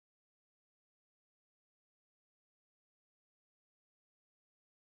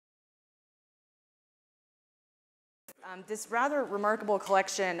This rather remarkable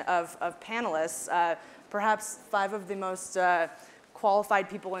collection of panelists, perhaps 5 of the most qualified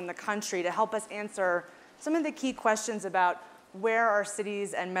people in the country to help us answer some of the key questions about where our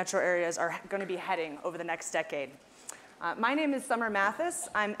cities and metro areas are going to be heading over the next decade. My name is Sommer Mathis.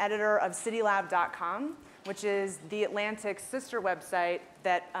 I'm editor of citylab.com, which is the Atlantic's sister website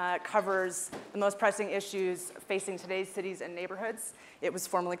that covers the most pressing issues facing today's cities and neighborhoods. It was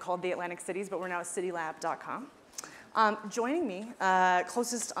formerly called the Atlantic Cities, but we're now citylab.com. Joining me,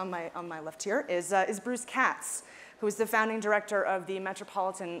 closest on my left here, is Bruce Katz, who is the founding director of the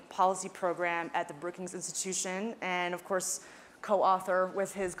Metropolitan Policy Program at the Brookings Institution, and of course, co-author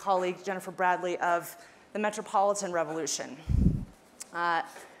with his colleague Jennifer Bradley of the Metropolitan Revolution.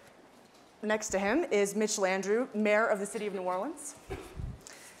 Next to him is Mitch Landrieu, mayor of the city of New Orleans.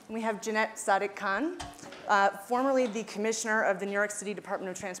 And we have Janette Sadik-Khan, formerly the commissioner of the New York City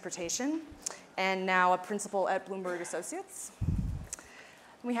Department of Transportation, and now a principal at Bloomberg Associates.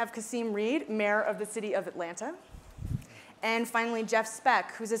 We have Kasim Reed, mayor of the city of Atlanta. And finally, Jeff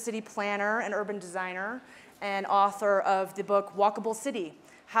Speck, who's a city planner and urban designer and author of the book Walkable City: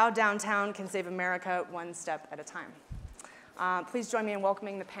 How Downtown Can Save America One Step at a Time. Please join me in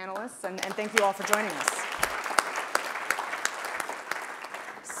welcoming the panelists, and thank you all for joining us.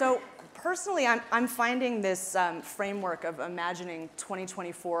 So personally, I'm finding this framework of imagining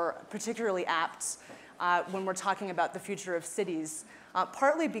 2024 particularly apt when we're talking about the future of cities,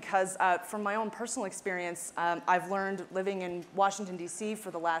 partly because from my own personal experience, I've learned living in Washington, D.C.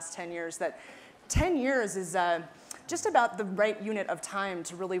 for the last 10 years that 10 years is just about the right unit of time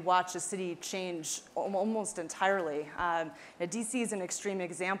to really watch a city change almost entirely. D.C. is an extreme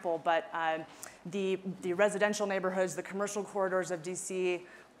example, but the residential neighborhoods, the commercial corridors of D.C.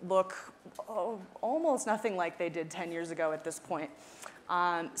 look almost nothing like they did 10 years ago at this point.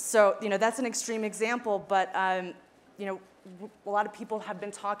 So that's an extreme example, but a lot of people have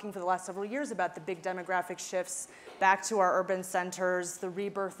been talking for the last several years about the big demographic shifts back to our urban centers, the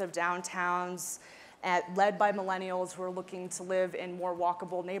rebirth of downtowns, led by millennials who are looking to live in more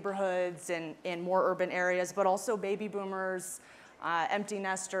walkable neighborhoods and in more urban areas, but also baby boomers, empty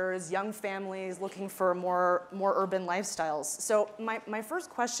nesters, young families looking for more urban lifestyles. So my first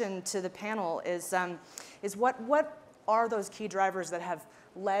question to the panel is what are those key drivers that have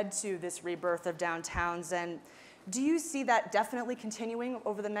led to this rebirth of downtowns, and do you see that definitely continuing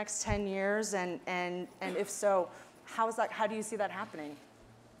over the next 10 years? And if so, how do you see that happening?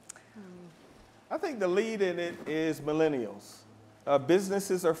 I think the lead in it is millennials.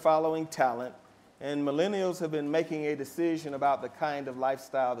 Businesses are following talent, and millennials have been making a decision about the kind of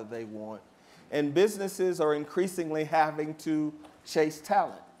lifestyle that they want. And businesses are increasingly having to chase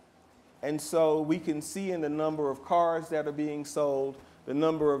talent. And so we can see in the number of cars that are being sold, the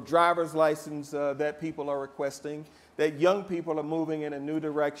number of driver's licenses that people are requesting, that young people are moving in a new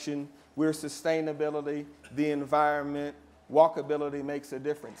direction where sustainability, the environment, walkability makes a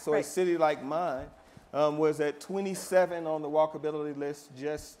difference. So right. A city like mine was at 27 on the walkability list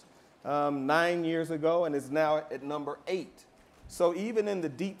just 9 years ago and is now at number 8. So even in the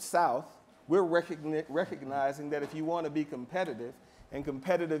deep South, we're recognizing that if you want to be competitive, and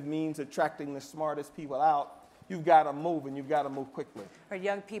competitive means attracting the smartest people out, you've got to move, and you've got to move quickly. Right,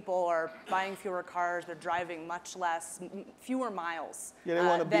 young people are buying fewer cars, they're driving much less, fewer miles they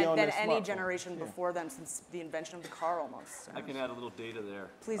want to be on than their any smartphone. Generation before them since the invention of the car almost. I can add a little data there.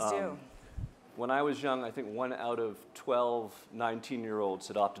 Please do. When I was young, I think 1 out of 12 19-year-olds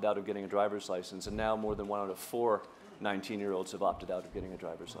had opted out of getting a driver's license, and now more than 1 out of 4 19-year-olds have opted out of getting a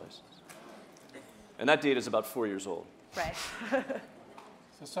driver's license. And that data is about 4 years old. Right.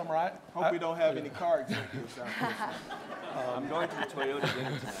 So Sommer, I hope we don't have any car executives out there. I'm going to the Toyota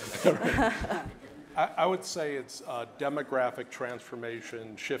dinner tonight. I would say it's demographic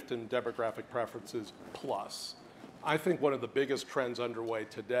transformation, shift in demographic preferences plus. I think one of the biggest trends underway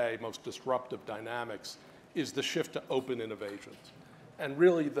today, most disruptive dynamics, is the shift to open innovations and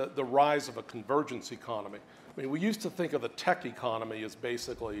really the rise of a convergence economy. I mean, we used to think of the tech economy as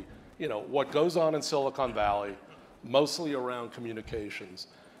basically, what goes on in Silicon Valley, mostly around communications.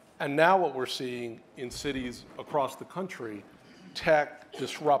 And now what we're seeing in cities across the country, tech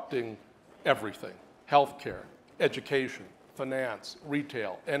disrupting everything: healthcare, education, finance,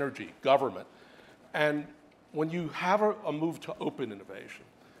 retail, energy, government. And when you have a move to open innovation,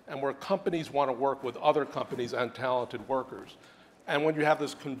 and where companies want to work with other companies and talented workers, and when you have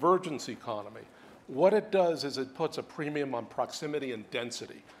this convergence economy, what it does is it puts a premium on proximity and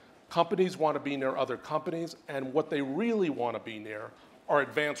density. Companies want to be near other companies, and what they really want to be near are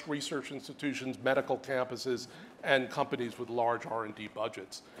advanced research institutions, medical campuses, and companies with large R&D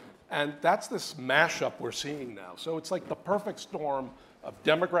budgets. And that's this mashup we're seeing now. So it's like the perfect storm of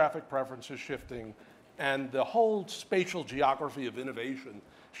demographic preferences shifting and the whole spatial geography of innovation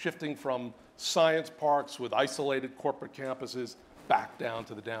shifting from science parks with isolated corporate campuses back down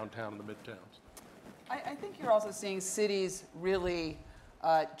to the downtown and the midtowns. I think you're also seeing cities really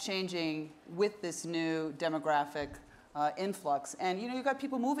changing with this new demographic influx. And you've got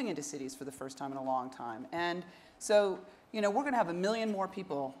people moving into cities for the first time in a long time. And so we're going to have 1 million more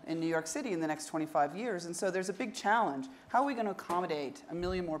people in New York City in the next 25 years. And so there's a big challenge. How are we going to accommodate 1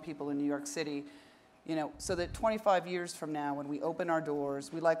 million more people in New York City, so that 25 years from now, when we open our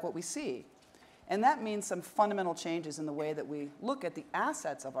doors, we like what we see? And that means some fundamental changes in the way that we look at the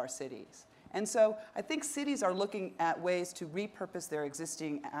assets of our cities. And so I think cities are looking at ways to repurpose their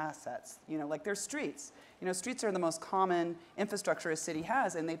existing assets, like their streets. Streets are the most common infrastructure a city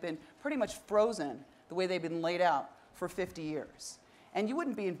has, and they've been pretty much frozen the way they've been laid out for 50 years. And you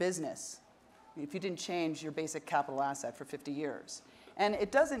wouldn't be in business if you didn't change your basic capital asset for 50 years. And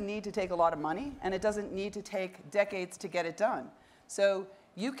it doesn't need to take a lot of money, and it doesn't need to take decades to get it done. So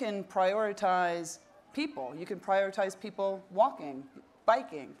you can prioritize people. You can prioritize people walking,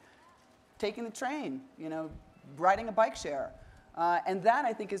 biking, taking the train, riding a bike share. And that,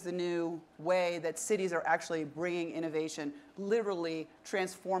 I think, is the new way that cities are actually bringing innovation, literally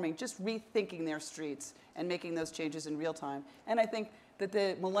transforming, just rethinking their streets and making those changes in real time. And I think that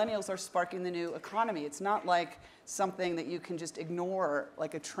the millennials are sparking the new economy. It's not like something that you can just ignore,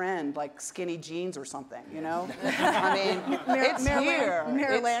 like a trend, like skinny jeans or something, I mean, it's here.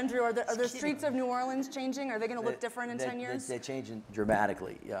 Mayor Landrieu, are the streets of New Orleans changing? Are they going to look different in 10 years? They're changing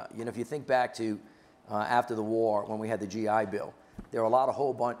dramatically. Yeah. If you think back to after the war, when we had the GI Bill, there were a lot of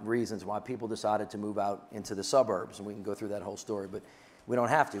whole bunch of reasons why people decided to move out into the suburbs, and we can go through that whole story, but we don't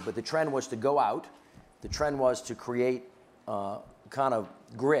have to. But the trend was to go out. The trend was to create kind of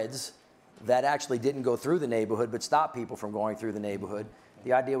grids that actually didn't go through the neighborhood but stopped people from going through the neighborhood.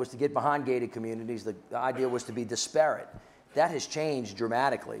 The idea was to get behind gated communities. The idea was to be disparate. That has changed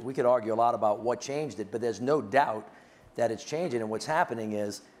dramatically. We could argue a lot about what changed it, but there's no doubt that it's changing. And what's happening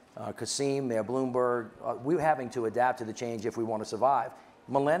is Kasim, Mayor Bloomberg, we're having to adapt to the change if we want to survive.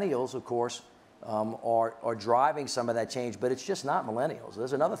 Millennials, of course, are driving some of that change, but it's just not millennials.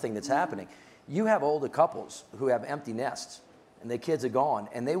 There's another thing that's happening. You have older couples who have empty nests, and their kids are gone,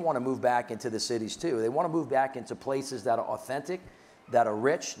 and they want to move back into the cities too. They want to move back into places that are authentic, that are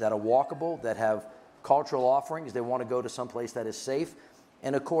rich, that are walkable, that have cultural offerings. They want to go to some place that is safe.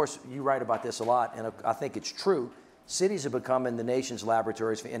 And of course, you write about this a lot, and I think it's true. Cities are becoming the nation's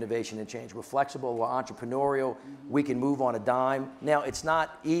laboratories for innovation and change. We're flexible, we're entrepreneurial, we can move on a dime. Now, it's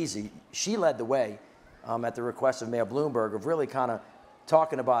not easy. She led the way at the request of Mayor Bloomberg of really kind of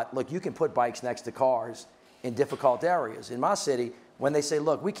talking about, look, you can put bikes next to cars in difficult areas. In my city, when they say,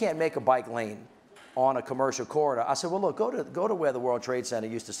 look, we can't make a bike lane on a commercial corridor, I said, well, look, go to where the World Trade Center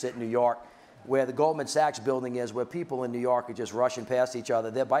used to sit in New York, where the Goldman Sachs building is, where people in New York are just rushing past each other.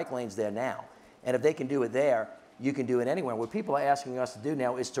 There are bike lanes there now. And if they can do it there, you can do it anywhere. What people are asking us to do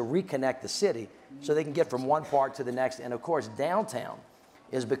now is to reconnect the city so they can get from one part to the next. And of course, downtown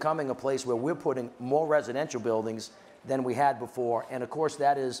is becoming a place where we're putting more residential buildings than we had before. And of course,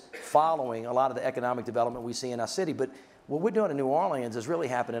 that is following a lot of the economic development we see in our city. But what we're doing in New Orleans is really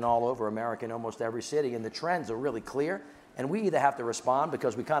happening all over America in almost every city. And the trends are really clear. And we either have to respond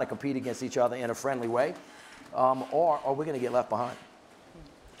because we kind of compete against each other in a friendly way, or we're going to get left behind.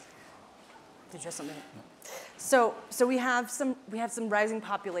 Did you have something? So we have some rising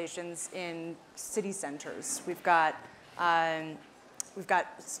populations in city centers. We've got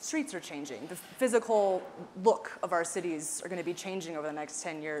streets are changing. The physical look of our cities are going to be changing over the next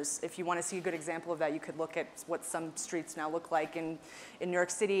 10 years. If you want to see a good example of that, you could look at what some streets now look like in New York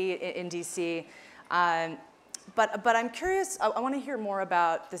City, in DC. But I'm curious, I want to hear more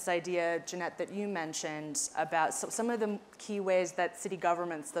about this idea, Janette, that you mentioned about some of the key ways that city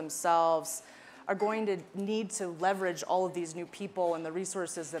governments themselves are going to need to leverage all of these new people and the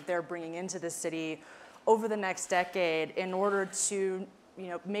resources that they're bringing into the city over the next decade in order to,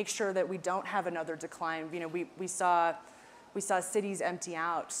 make sure that we don't have another decline. We saw cities empty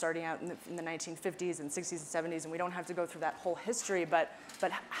out starting out in the 1950s and 60s and 70s, and we don't have to go through that whole history. But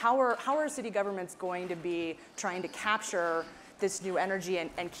how are city governments going to be trying to capture this new energy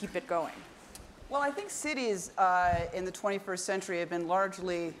and keep it going? Well, I think cities in the 21st century have been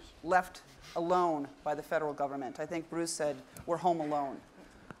largely left alone by the federal government. I think Bruce said we're home alone.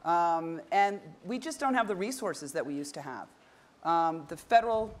 And we just don't have the resources that we used to have. The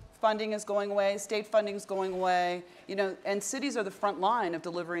federal funding is going away, state funding is going away, and cities are the front line of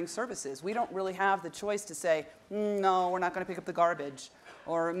delivering services. We don't really have the choice to say, no, we're not going to pick up the garbage,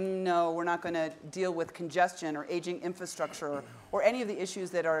 or no, we're not going to deal with congestion or aging infrastructure or any of the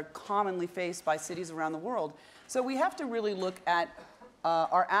issues that are commonly faced by cities around the world. So we have to really look at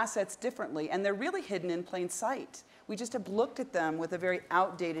our assets differently, and they're really hidden in plain sight. We just have looked at them with a very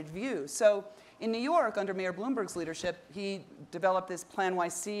outdated view. So in New York, under Mayor Bloomberg's leadership, he developed this Plan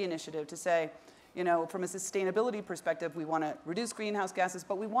YC initiative to say, you know, from a sustainability perspective, we want to reduce greenhouse gases,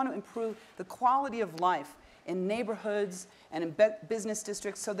 but we want to improve the quality of life in neighborhoods and in business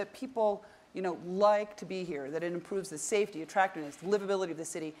districts so that people, you know, like to be here, that it improves the safety, attractiveness, livability of the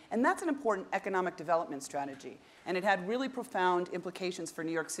city. And that's an important economic development strategy. And it had really profound implications for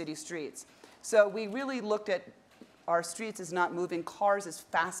New York City streets. So we really looked at our streets as not moving cars as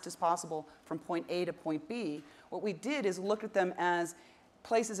fast as possible from point A to point B. What we did is look at them as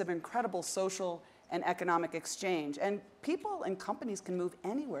places of incredible social and economic exchange. And people and companies can move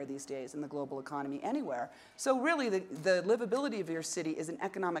anywhere these days in the global economy, anywhere. So really, the livability of your city is an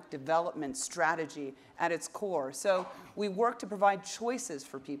economic development strategy at its core. So we work to provide choices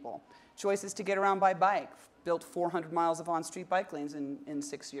for people, choices to get around by bike. Built 400 miles of on-street bike lanes in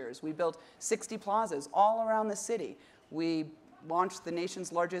 6 years. We built 60 plazas all around the city. We launched the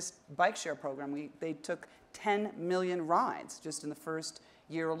nation's largest bike share program. They took 10 million rides just in the first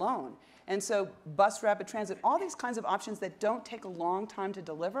year alone. And so bus rapid transit, all these kinds of options that don't take a long time to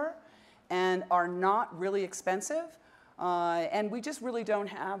deliver and are not really expensive. And we just really don't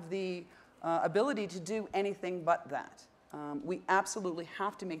have the ability to do anything but that. We absolutely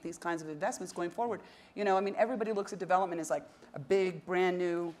have to make these kinds of investments going forward. You know, I mean, everybody looks at development as like a big, brand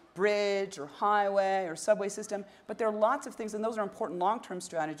new bridge or highway or subway system, but there are lots of things, and those are important long-term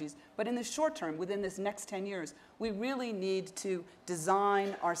strategies. But in the short term, within this next 10 years, we really need to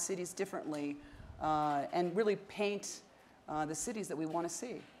design our cities differently and really paint the cities that we want to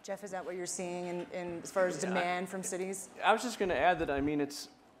see. Jeff, is that what you're seeing in as far as demand from cities? I was just going to add that, I mean, it's,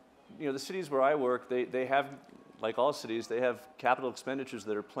 you know, the cities where I work, they have, like all cities, they have capital expenditures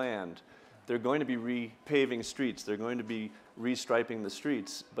that are planned. They're going to be repaving streets. They're going to be restriping the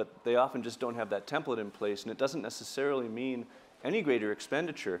streets, but they often just don't have that template in place, and it doesn't necessarily mean any greater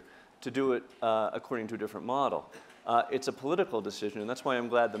expenditure to do it according to a different model. It's a political decision, and that's why I'm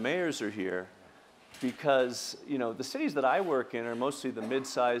glad the mayors are here, because, you know, the cities that I work in are mostly the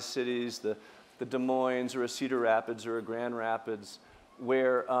mid-sized cities, the Des Moines or a Cedar Rapids or a Grand Rapids,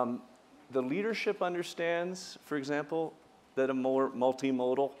 where the leadership understands, for example, that a more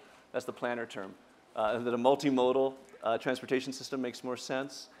multimodal, that's the planner term, that a multimodal transportation system makes more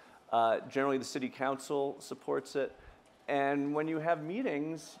sense. Generally, the city council supports it. And when you have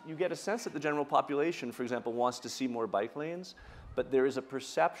meetings, you get a sense that the general population, for example, wants to see more bike lanes, but there is a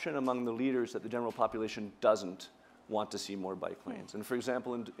perception among the leaders that the general population doesn't want to see more bike lanes. And for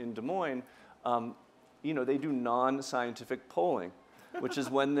example, in Des Moines, you know, they do non-scientific polling, which is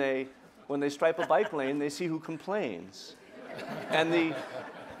when they stripe a bike lane, they see who complains. And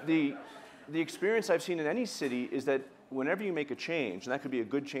the experience I've seen in any city is that whenever you make a change, and that could be a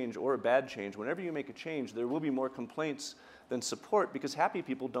good change or a bad change, whenever you make a change, there will be more complaints than support, because happy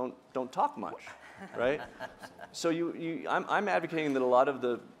people don't talk much, right? So I'm advocating that a lot of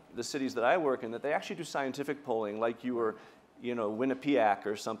the cities that I work in, that they actually do scientific polling, like you were, you know, Quinnipiac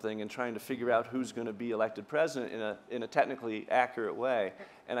or something, and trying to figure out who's going to be elected president in a technically accurate way.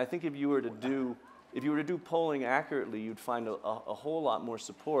 And I think if you were to do polling accurately, you'd find a whole lot more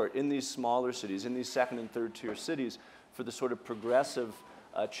support in these smaller cities, in these second and third tier cities, for the sort of progressive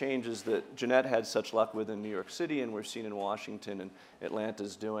changes that Janette had such luck with in New York City, and we're seeing in Washington and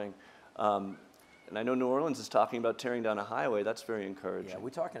Atlanta's doing. And I know New Orleans is talking about tearing down a highway. That's very encouraging. Yeah, we're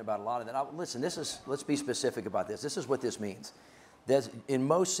talking about a lot of that. Listen, let's be specific about this. This is what this means. In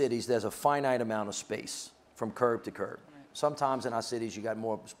most cities, there's a finite amount of space from curb to curb. Right. Sometimes in our cities, you got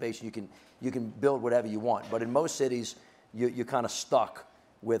more space. You can build whatever you want. But in most cities, you're kind of stuck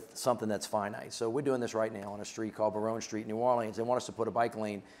with something that's finite. So we're doing this right now on a street called Barone Street in New Orleans. They want us to put a bike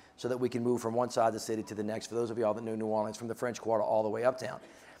lane so that we can move from one side of the city to the next. For those of y'all that know New Orleans, from the French Quarter all the way uptown.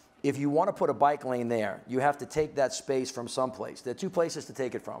 If you want to put a bike lane there, you have to take that space from someplace. There are two places to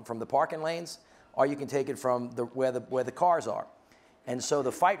take it from the parking lanes, or you can take it from where the cars are. And so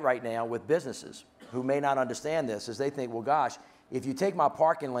the fight right now with businesses who may not understand this is they think, well, gosh, if you take my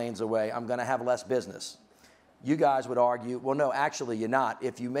parking lanes away, I'm going to have less business. You guys would argue, well, no, actually, you're not.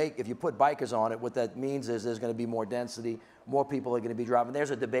 If you put bikers on it, what that means is there's going to be more density, more people are going to be driving. There's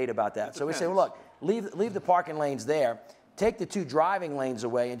a debate about that. So we say, well, look, leave the parking lanes there. Take the two driving lanes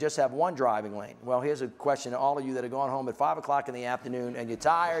away and just have one driving lane. Well, here's a question to all of you that are going home at 5 o'clock in the afternoon and you're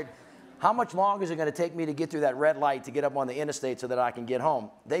tired. How much longer is it going to take me to get through that red light to get up on the interstate so that I can get home?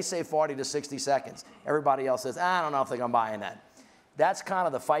 They say 40 to 60 seconds. Everybody else says, I don't know if I'm buying that. that's kind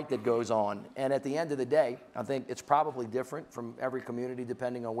of the fight that goes on. And at the end of the day, I think it's probably different from every community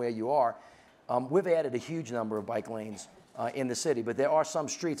depending on where you are. We've added a huge number of bike lanes in the city, but there are some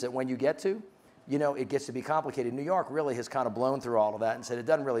streets that when you get to, you know, it gets to be complicated. New York really has kind of blown through all of that and said it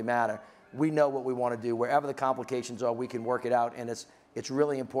doesn't really matter. We know what we want to do. Wherever the complications are, we can work it out, and it's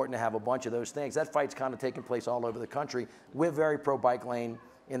really important to have a bunch of those things. That fight's kind of taking place all over the country. We're very pro-bike lane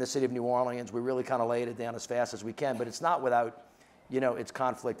in the city of New Orleans. We really kind of laid it down as fast as we can, but it's not without, you know, it's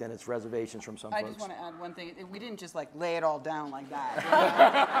conflict and it's reservations from some folks. I just want to add one thing. We didn't just like lay it all down like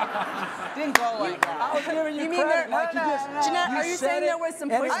that. Didn't go like that. I was giving you mean credit, like no, you just, no. Jeanette, are you saying there was some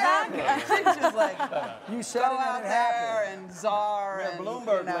pushback? I didn't just like you said go it and out it there happened. and czar Yeah, and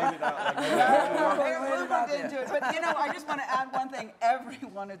Bloomberg you know. laid it out like that. Bloomberg didn't do it. But, you know, I just want to add one thing. Every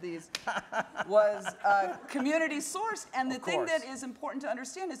one of these was community sourced. And the thing that is important to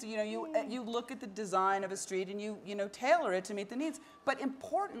understand is, you know, you look at the design of a street and you know, tailor it to meet the needs. But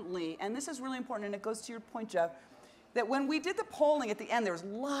importantly, and this is really important, and it goes to your point, Jeff, that when we did the polling at the end, there was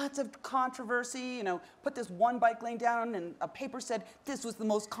lots of controversy, you know, put this one bike lane down, and a paper said this was the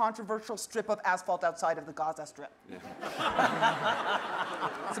most controversial strip of asphalt outside of the Gaza Strip. Yeah.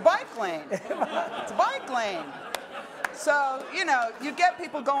 It's a bike lane. It's a bike lane. So, you know, you get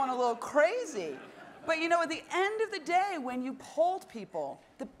people going a little crazy. But, you know, at the end of the day, when you polled people,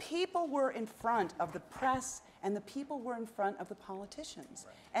 the people were in front of the press and the people were in front of the politicians.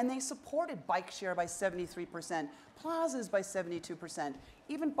 Right. And they supported bike share by 73%, plazas by 72%,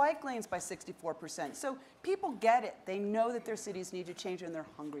 even bike lanes by 64%. So people get it. They know that their cities need to change and they're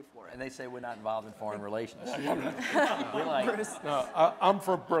hungry for it. And they say we're not involved in foreign relations. We're like, No, I'm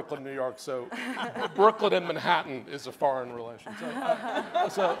from Brooklyn, New York, so Brooklyn and Manhattan is a foreign relation.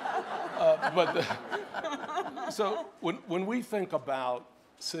 So when we think about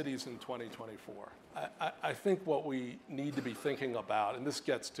cities in 2024, I think what we need to be thinking about, and this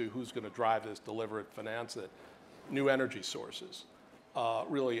gets to who's going to drive this, deliver it, finance it, new energy sources,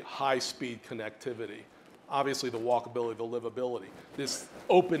 really high-speed connectivity, obviously the walkability, the livability, this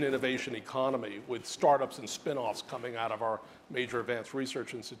open innovation economy with startups and spin-offs coming out of our major advanced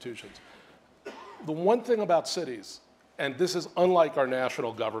research institutions. The one thing about cities, and this is unlike our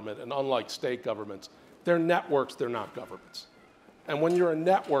national government and unlike state governments, they're networks, they're not governments. And when you're a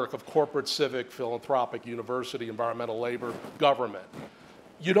network of corporate, civic, philanthropic, university, environmental, labor, government,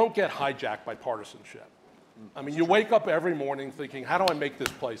 you don't get hijacked by partisanship. I mean, you wake up every morning thinking, how do I make this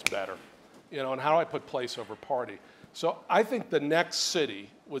place better? You know, and how do I put place over party? So I think the next city,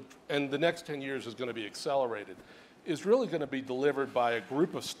 and the next 10 years is going to be accelerated, is really going to be delivered by a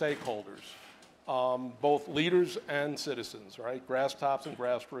group of stakeholders, both leaders and citizens, right? Grass tops and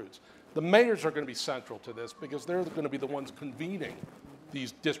grassroots. The mayors are going to be central to this because they're going to be the ones convening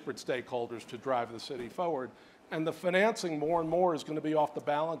these disparate stakeholders to drive the city forward. And the financing more and more is going to be off the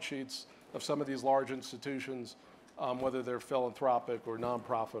balance sheets of some of these large institutions, whether they're philanthropic or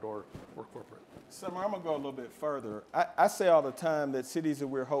nonprofit or corporate. Sommer, I'm going to go a little bit further. I say all the time that cities are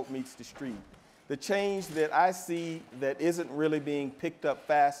where hope meets the street. The change that I see that isn't really being picked up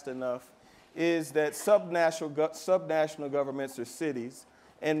fast enough is that subnational governments or cities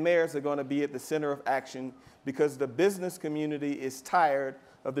and mayors are going to be at the center of action because the business community is tired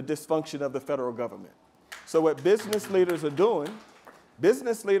of the dysfunction of the federal government. So what business leaders are doing,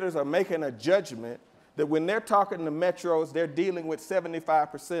 business leaders are making a judgment that when they're talking to metros, they're dealing with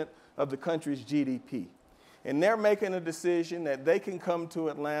 75% of the country's GDP. And they're making a decision that they can come to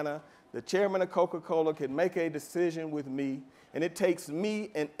Atlanta, the chairman of Coca-Cola can make a decision with me, and it takes me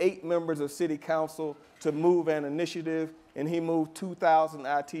and 8 members of city council to move an initiative, and he moved 2,000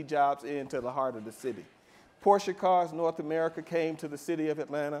 IT jobs into the heart of the city. Porsche Cars North America came to the city of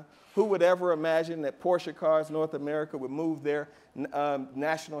Atlanta. Who would ever imagine that Porsche Cars North America would move their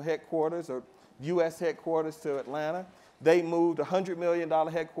national headquarters or U.S. headquarters to Atlanta? They moved $100 million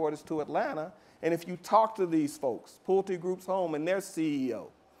headquarters to Atlanta, and if you talk to these folks, Pulte Group's home and their CEO,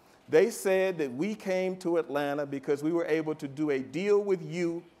 they said that we came to Atlanta because we were able to do a deal with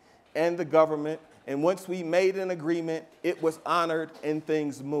you and the government, and once we made an agreement, it was honored and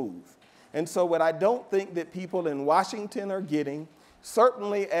things moved. And so what I don't think that people in Washington are getting,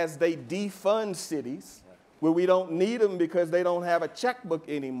 certainly as they defund cities, where we don't need them because they don't have a checkbook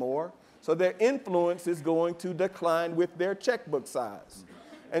anymore, so their influence is going to decline with their checkbook size.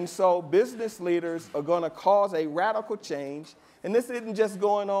 And so business leaders are going to cause a radical change. And this isn't just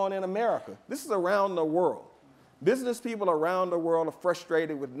going on in America. This is around the world. Business people around the world are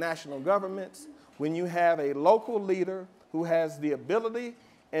frustrated with national governments. When you have a local leader who has the ability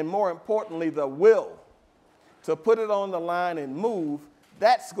and, more importantly, the will to put it on the line and move,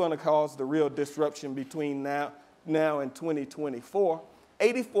 that's going to cause the real disruption between now now in 2024,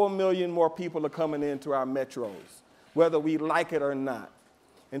 84 million more people are coming into our metros, whether we like it or not.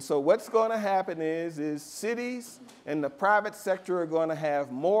 And so what's going to happen is cities and the private sector are going to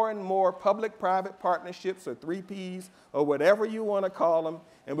have more and more public-private partnerships, or 3Ps, or whatever you want to call them,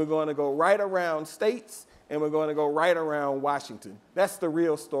 and we're going to go right around states, and we're going to go right around Washington. That's the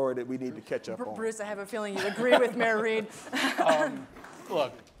real story that we need to catch up on. Bruce, I have a feeling you agree with Mayor Reed.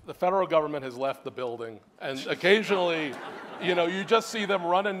 Look, the federal government has left the building, and occasionally, you just see them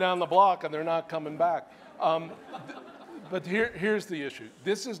running down the block, and they're not coming back. But here's the issue.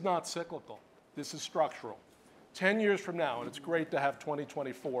 This is not cyclical. This is structural. 10 years from now, and it's great to have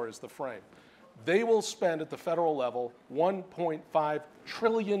 2024 as the frame, they will spend at the federal level $1.5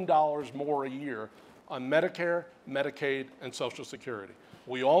 trillion more a year on Medicare, Medicaid, and Social Security.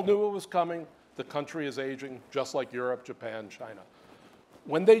 We all knew it was coming. The country is aging, just like Europe, Japan, China.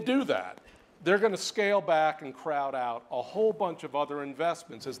 When they do that, they're going to scale back and crowd out a whole bunch of other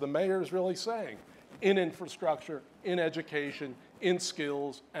investments, as the mayor is really saying, in infrastructure, in education, in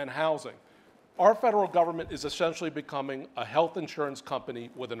skills, and housing. Our federal government is essentially becoming a health insurance company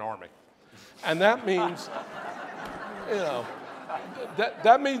with an army. And that means,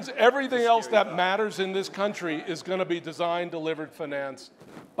 that means everything else that matters in this country is going to be designed, delivered, financed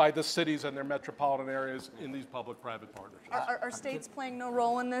by the cities and their metropolitan areas in these public-private partnerships. Are states playing no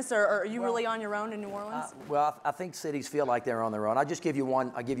role in this, or are you really on your own in New Orleans? Well, I think cities feel like they're on their own. I'll just give you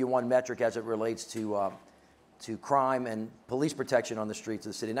one metric as it relates to crime and police protection on the streets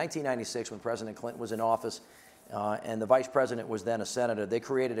of the city. In 1996, when President Clinton was in office and the vice president was then a senator, they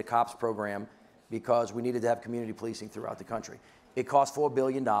created a COPS program because we needed to have community policing throughout the country. It cost $4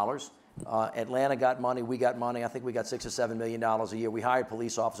 billion. Atlanta got money, we got money. I think we got $6 or $7 million a year. We hired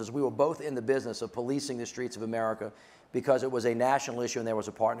police officers. We were both in the business of policing the streets of America because it was a national issue and there was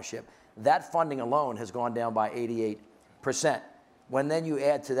a partnership. That funding alone has gone down by 88%. When then you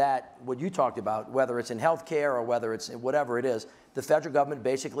add to that what you talked about, whether it's in healthcare or whether it's in whatever it is, the federal government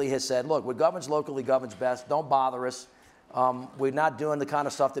basically has said, look, what governs locally governs best. Don't bother us. We're not doing the kind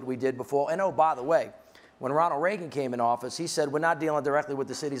of stuff that we did before. And oh, by the way, when Ronald Reagan came in office, he said, we're not dealing directly with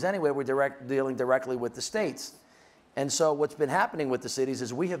the cities anyway, we're dealing directly with the states. And so what's been happening with the cities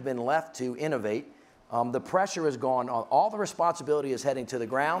is we have been left to innovate. The pressure has gone on. All the responsibility is heading to the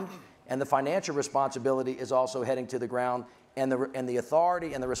ground, and the financial responsibility is also heading to the ground, and the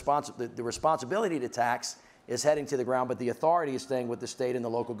authority and the responsibility to tax is heading to the ground, but the authority is staying with the state and the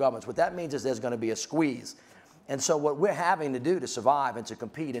local governments. What that means is there's going to be a squeeze. And so what we're having to do to survive and to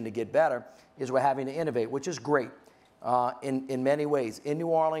compete and to get better is we're having to innovate, which is great in many ways. In New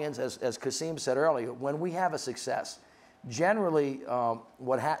Orleans, as Kasim said earlier, when we have a success, generally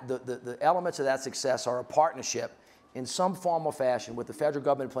the elements of that success are a partnership in some form or fashion with the federal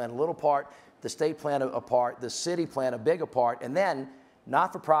government playing a little part, the state playing a part, the city playing a bigger part, and then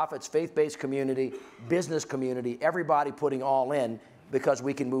not-for-profits, faith-based community, business community, everybody putting all in because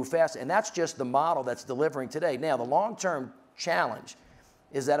we can move fast. And that's just the model that's delivering today. Now, the long-term challenge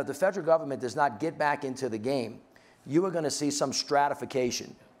is that if the federal government does not get back into the game, you are going to see some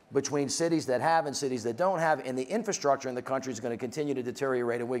stratification between cities that have and cities that don't have, and the infrastructure in the country is going to continue to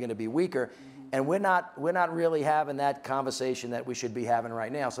deteriorate, and we're going to be weaker. And we're not really having that conversation that we should be having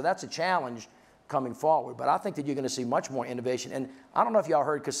right now. So that's a challenge coming forward. But I think that you're going to see much more innovation. And I don't know if y'all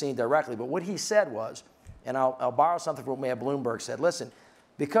heard Kasim directly, but what he said was, and I'll borrow something from what Mayor Bloomberg said, listen,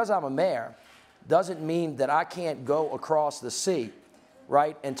 because I'm a mayor doesn't mean that I can't go across the sea,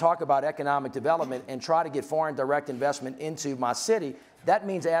 right, and talk about economic development and try to get foreign direct investment into my city. That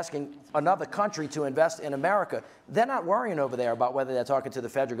means asking another country to invest in America. They're not worrying over there about whether they're talking to the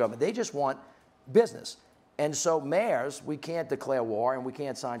federal government. They just want business. And so mayors, we can't declare war and we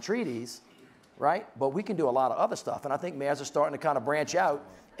can't sign treaties, right? But we can do a lot of other stuff. And I think mayors are starting to kind of branch out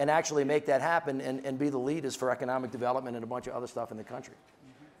and actually make that happen and be the leaders for economic development and a bunch of other stuff in the country.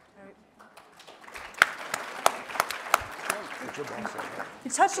 You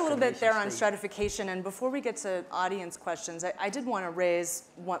touched a little bit there on stratification, and before we get to audience questions, I did want to raise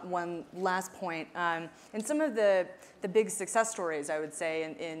one last point. In some of the big success stories, I would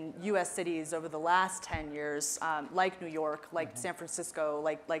say, in U.S. cities over the last 10 years, like New York, like San Francisco,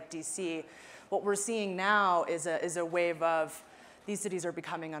 like D.C., what we're seeing now is a wave of these cities are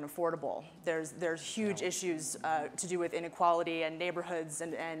becoming unaffordable. There's huge issues to do with inequality and neighborhoods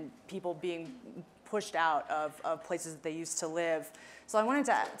and people being pushed out of places that they used to live. So I wanted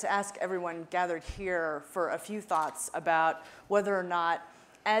to ask everyone gathered here for a few thoughts about whether or not,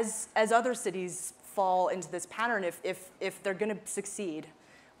 as other cities fall into this pattern, if they're going to succeed,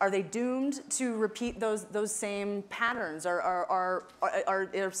 are they doomed to repeat those same patterns? Are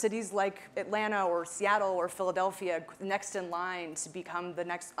cities like Atlanta or Seattle or Philadelphia next in line to become the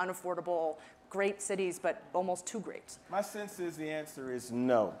next unaffordable great cities, but almost too great? My sense is the answer is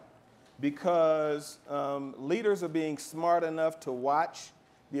no, because leaders are being smart enough to watch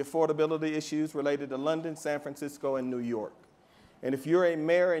the affordability issues related to London, San Francisco, and New York. And if you're a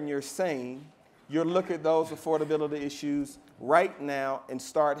mayor and you're sane, you'll look at those affordability issues right now and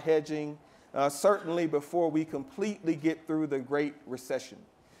start hedging, certainly before we completely get through the Great Recession.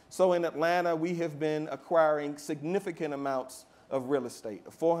 So in Atlanta, we have been acquiring significant amounts of real estate,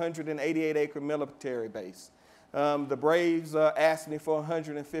 a 488-acre military base. The Braves asked me for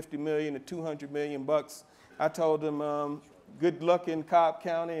 $150 million to $200 million bucks. I told them, good luck in Cobb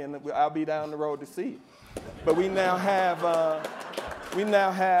County, and I'll be down the road to see you. But we now have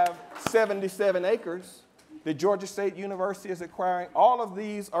 77 acres that Georgia State University is acquiring. All of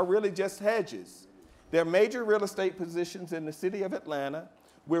these are really just hedges. They're major real estate positions in the city of Atlanta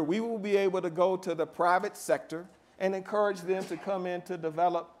where we will be able to go to the private sector and encourage them to come in to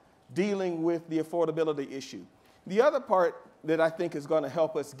develop dealing with the affordability issue. The other part that I think is going to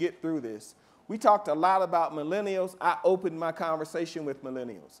help us get through this, we talked a lot about millennials. I opened my conversation with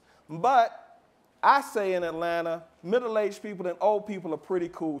millennials. But I say in Atlanta, middle-aged people and old people are pretty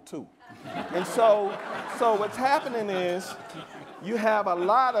cool too. And so what's happening is you have a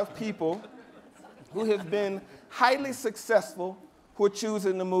lot of people who have been highly successful who are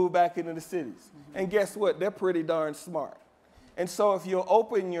choosing to move back into the cities. And guess what? They're pretty darn smart. And so if you'll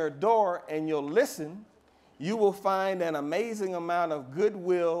open your door and you'll listen, you will find an amazing amount of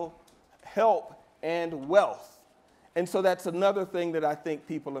goodwill, help, and wealth. And so that's another thing that I think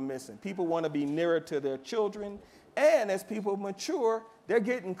people are missing. People want to be nearer to their children, and as people mature, they're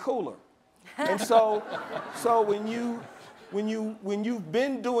getting cooler. And so when you've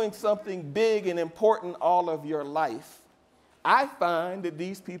been doing something big and important all of your life, I find that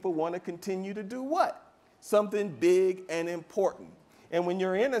these people want to continue to do what? Something big and important. And when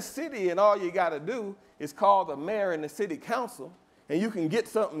you're in a city and all you got to do is call the mayor and the city council, and you can get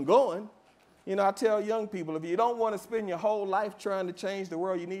something going, you know, I tell young people, if you don't want to spend your whole life trying to change the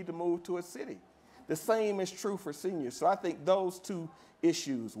world, you need to move to a city. The same is true for seniors. So I think those two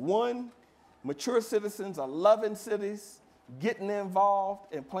issues. One, mature citizens are loving cities, getting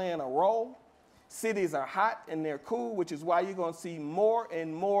involved and playing a role. Cities are hot and they're cool, which is why you're going to see more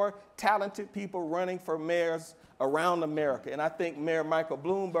and more talented people running for mayors around America. And I think Mayor Michael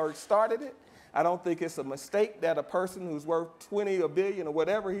Bloomberg started it. I don't think it's a mistake that a person who's worth 20 or billion or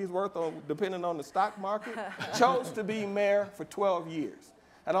whatever he's worth, depending on the stock market, chose to be mayor for 12 years.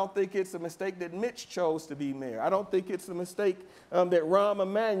 I don't think it's a mistake that Mitch chose to be mayor. I don't think it's a mistake that Rahm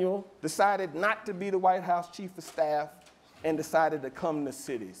Emanuel decided not to be the White House chief of staff and decided to come to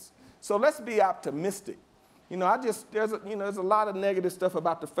cities. So let's be optimistic. You know, there's a lot of negative stuff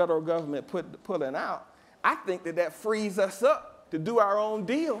about the federal government pulling out. I think that frees us up to do our own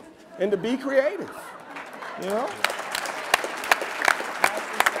deal and to be creative, you know?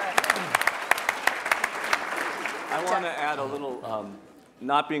 I want to add a little,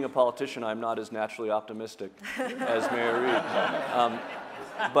 not being a politician, I'm not as naturally optimistic as Mayor Reed.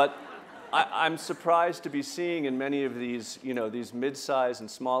 But I'm surprised to be seeing in many of these, these mid-sized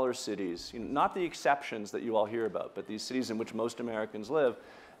and smaller cities, not the exceptions that you all hear about, but these cities in which most Americans live,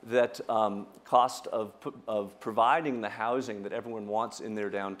 that cost of providing the housing that everyone wants in their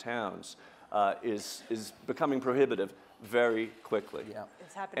downtowns is becoming prohibitive very quickly. Yeah.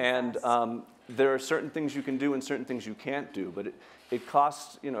 It's happening and fast. There are certain things you can do and certain things you can't do, but it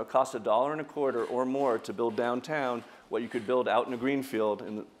costs $1.25 or more to build downtown what you could build out in a green field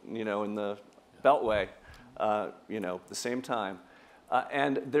in the Beltway, the same time.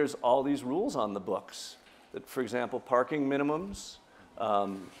 And there's all these rules on the books that, for example, parking minimums,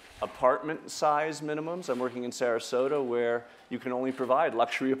 apartment size minimums. I'm working in Sarasota where you can only provide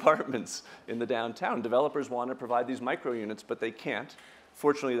luxury apartments in the downtown. Developers want to provide these micro units, but they can't.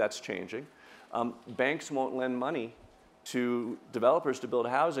 Fortunately, that's changing. Banks won't lend money to developers to build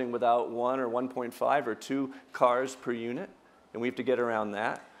housing without 1 or 1.5 or 2 cars per unit, and we have to get around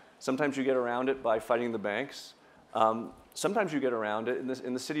that. Sometimes you get around it by fighting the banks. Sometimes you get around it.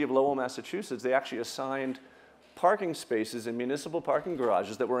 In the city of Lowell, Massachusetts, they actually assigned parking spaces in municipal parking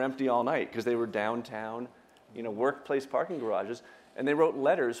garages that were empty all night because they were downtown, workplace parking garages, and they wrote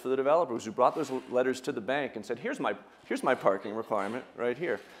letters for the developers who brought those letters to the bank and said, here's my parking requirement right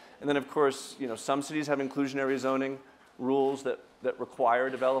here. And then, of course, some cities have inclusionary zoning rules that require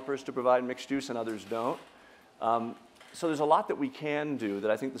developers to provide mixed use and others don't. So there's a lot that we can do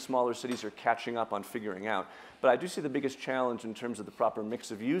that I think the smaller cities are catching up on figuring out. But I do see the biggest challenge in terms of the proper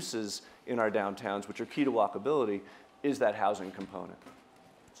mix of uses in our downtowns, which are key to walkability, is that housing component.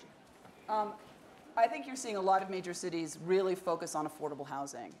 I think you're seeing a lot of major cities really focus on affordable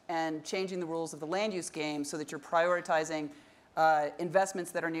housing and changing the rules of the land use game so that you're prioritizing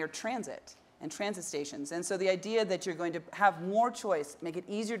investments that are near transit and transit stations. And so the idea that you're going to have more choice, make it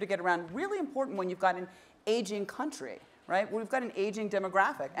easier to get around, really important when you've got an aging country, right? We've got an aging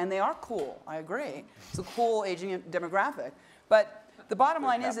demographic, and they are cool, I agree. It's a cool aging demographic. But the bottom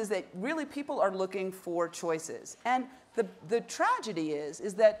line is that really people are looking for choices. And the tragedy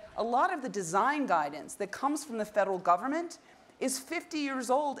is that a lot of the design guidance that comes from the federal government is 50 years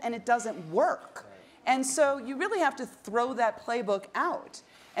old and it doesn't work. And so you really have to throw that playbook out.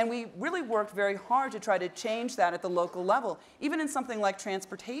 And we really worked very hard to try to change that at the local level. Even in something like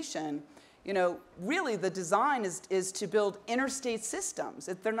transportation, you know, really the design is to build interstate systems.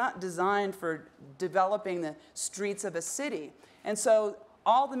 They're not designed for developing the streets of a city. And so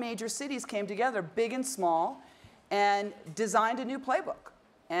all the major cities came together, big and small, and designed a new playbook.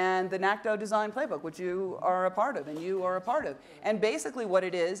 And the NACDO design playbook, which you are a part of and you are a part of. And basically what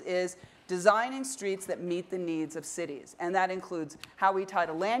it is designing streets that meet the needs of cities. And that includes how we tie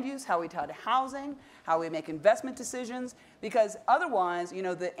to land use, how we tie to housing, how we make investment decisions, because otherwise, you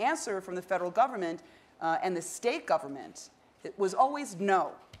know, the answer from the federal government and the state government was always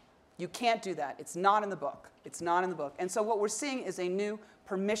no. You can't do that. It's not in the book. It's not in the book. And so what we're seeing is a new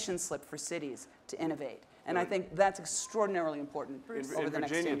permission slip for cities to innovate. And I think that's extraordinarily important over the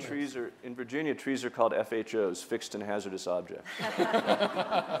next 10 years. In Virginia, trees are called FHOs, fixed and hazardous objects.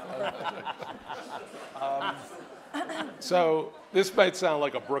 So this might sound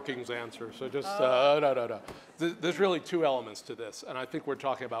like a Brookings answer, so just, no. There's really two elements to this, and I think we're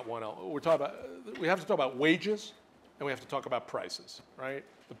talking about one element. We have to talk about wages, and we have to talk about prices, right?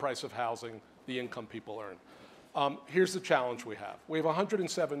 The price of housing, the income people earn. Here's the challenge we have. We have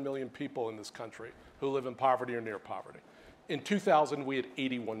 107 million people in this country who live in poverty or near poverty. In 2000, we had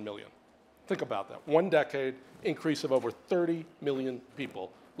 81 million. Think about that. 1 decade, increase of over 30 million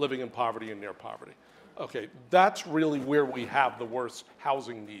people living in poverty and near poverty. Okay, that's really where we have the worst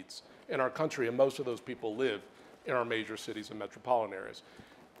housing needs in our country, and most of those people live in our major cities and metropolitan areas.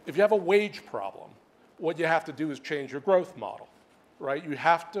 If you have a wage problem, what you have to do is change your growth model, right? You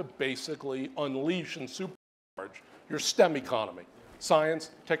have to basically unleash and supercharge your STEM economy. Science,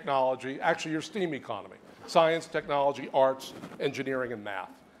 technology, actually your STEAM economy. Science, technology, arts, engineering, and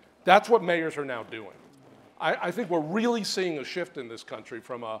math. That's what mayors are now doing. I think we're really seeing a shift in this country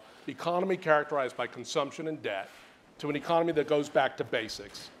from an economy characterized by consumption and debt to an economy that goes back to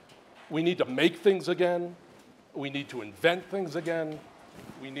basics. We need to make things again. We need to invent things again.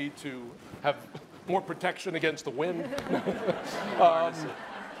 We need to have more protection against the wind.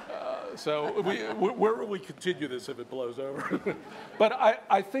 So where will we continue this if it blows over? But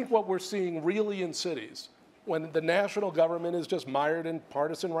I think what we're seeing really in cities, when the national government is just mired in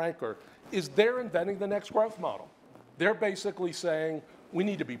partisan rancor, is they're inventing the next growth model. They're basically saying, we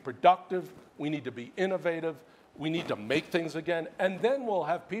need to be productive, we need to be innovative, we need to make things again, and then we'll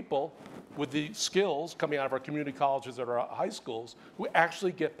have people with the skills coming out of our community colleges or our high schools who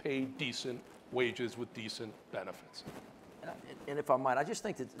actually get paid decent wages with decent benefits. And if I might, I just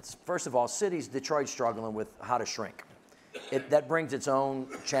think that, first of all, cities, Detroit's struggling with how to shrink. That brings its own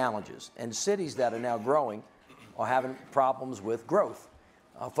challenges. And cities that are now growing are having problems with growth.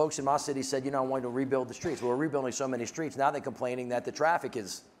 Folks in my city said, you know, I wanted to rebuild the streets. Well, we're rebuilding so many streets. Now they're complaining that the traffic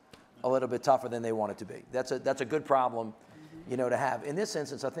is a little bit tougher than they want it to be. That's a good problem, you know, to have. In this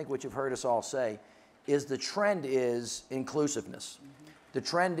instance, I think what you've heard us all say is the trend is inclusiveness. The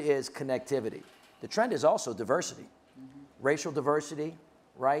trend is connectivity. The trend is also diversity. Racial diversity,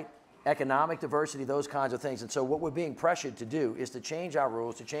 right? Economic diversity, those kinds of things. And so what we're being pressured to do is to change our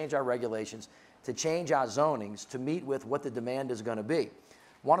rules, to change our regulations, to change our zonings to meet with what the demand is going to be.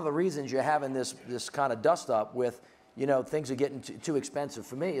 One of the reasons you're having this kind of dust up with, you know, things are getting too expensive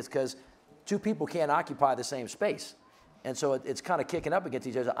for me is because two people can't occupy the same space. And so it's kind of kicking up against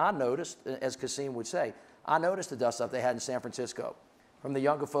each other. I noticed, as Kasim would say, I noticed the dust up they had in San Francisco. From the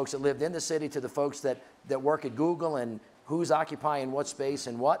younger folks that lived in the city to the folks that work at Google and who's occupying what space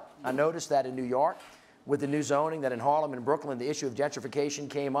and what. I noticed that in New York with the new zoning, that in Harlem and Brooklyn, the issue of gentrification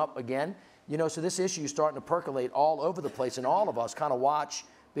came up again. You know, so this issue is starting to percolate all over the place, and all of us kind of watch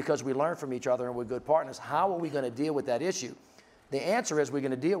because we learn from each other and we're good partners. How are we going to deal with that issue? The answer is we're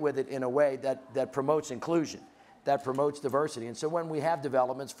going to deal with it in a way that promotes inclusion, that promotes diversity. And so when we have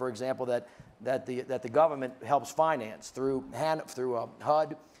developments, for example, that the government helps finance through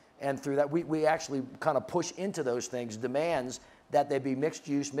HUD And through that, we actually kind of push into those things, demands that they be mixed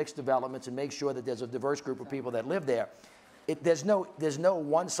use, mixed developments, and make sure that there's a diverse group of people that live there. There's no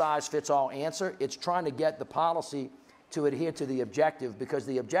one-size-fits-all answer. It's trying to get the policy to adhere to the objective, because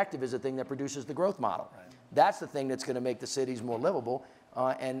the objective is the thing that produces the growth model. Right. That's the thing that's going to make the cities more livable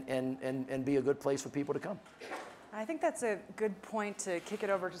and be a good place for people to come. I think that's a good point to kick it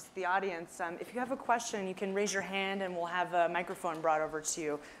over to the audience. If you have a question, you can raise your hand and we'll have a microphone brought over to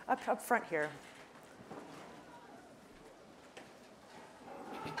you. Up front here.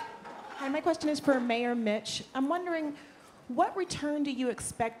 Hi, my question is for Mayor Mitch. I'm wondering, what return do you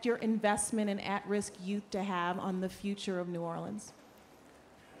expect your investment in at-risk youth to have on the future of New Orleans?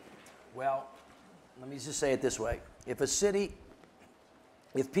 Well, let me just say it this way. If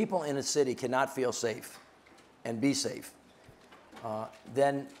people in a city cannot feel safe and be safe,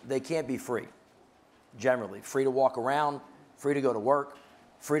 then they can't be free, generally. Free to walk around, free to go to work,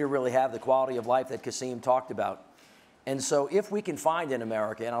 free to really have the quality of life that Kasim talked about. And so if we can find in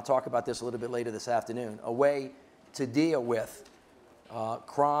America, and I'll talk about this a little bit later this afternoon, a way to deal with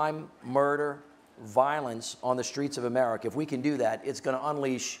crime, murder, violence on the streets of America, if we can do that, it's going to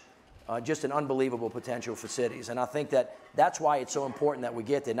unleash just an unbelievable potential for cities. And I think that that's why it's so important that we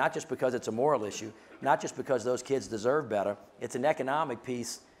get there, not just because it's a moral issue, not just because those kids deserve better. It's an economic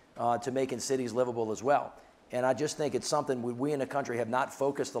piece to making cities livable as well. And I just think it's something we in the country have not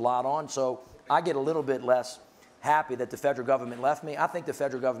focused a lot on. So I get a little bit less happy that the federal government left me. I think the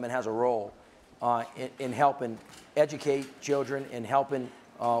federal government has a role in helping educate children and helping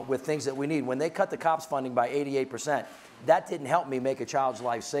with things that we need. When they cut the cops funding by 88%, that didn't help me make a child's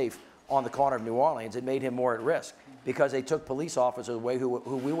life safe on the corner of New Orleans. It made him more at risk because they took police officers away who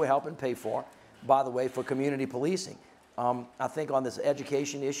we were helping pay for, by the way, for community policing. I think on this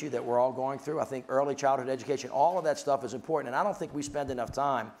education issue that we're all going through, I think early childhood education, all of that stuff is important. And I don't think we spend enough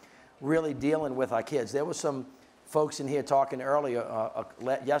time really dealing with our kids. There was some folks in here talking earlier,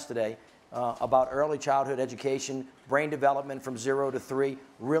 yesterday, about early childhood education, brain development from 0 to 3,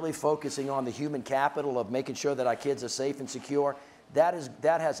 really focusing on the human capital of making sure that our kids are safe and secure. That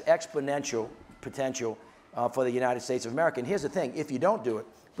has exponential potential for the United States of America. And here's the thing, if you don't do it,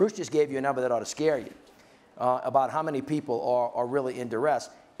 Bruce just gave you a number that ought to scare you about how many people are really in duress.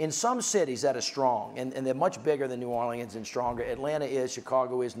 In some cities that are strong, and they're much bigger than New Orleans and stronger, Atlanta is,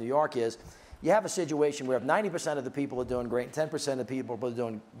 Chicago is, New York is, you have a situation where if 90% of the people are doing great and 10% of the people are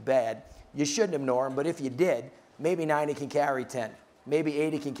doing bad, you shouldn't ignore them, but if you did, maybe 90 can carry 10, maybe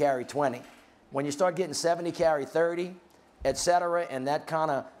 80 can carry 20. When you start getting 70 carry 30, et cetera, and that kind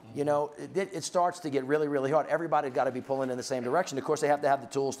of, it starts to get really, really hard. Everybody's got to be pulling in the same direction. Of course, they have to have the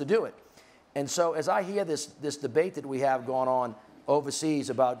tools to do it. And so as I hear this debate that we have going on overseas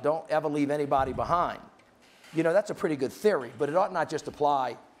about don't ever leave anybody behind, that's a pretty good theory, but it ought not just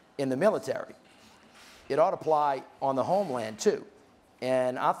apply in the military. It ought to apply on the homeland, too.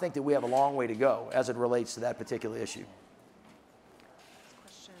 And I think that we have a long way to go as it relates to that particular issue.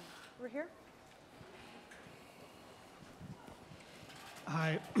 Question over here.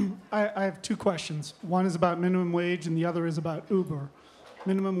 Hi, I have two questions. One is about minimum wage and the other is about Uber.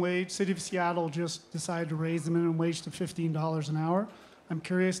 Minimum wage, City of Seattle just decided to raise the minimum wage to $15 an hour. I'm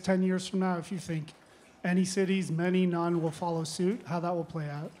curious 10 years from now if you think any cities, many, none will follow suit, how that will play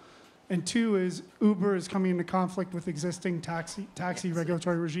out. And two is Uber is coming into conflict with existing taxi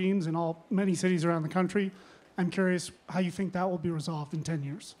regulatory regimes in many cities around the country. I'm curious how you think that will be resolved in 10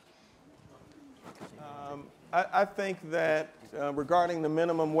 years. I think that regarding the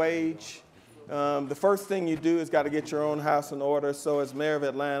minimum wage, the first thing you do is got to get your own house in order. So as mayor of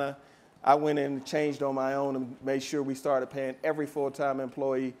Atlanta, I went in and changed on my own and made sure we started paying every full-time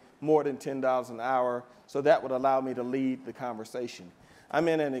employee more than $10 an hour. So that would allow me to lead the conversation. I'm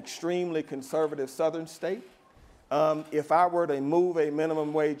in an extremely conservative southern state. If I were to move a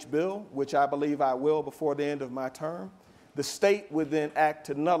minimum wage bill, which I believe I will before the end of my term, the state would then act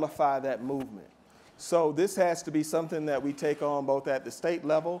to nullify that movement. So this has to be something that we take on both at the state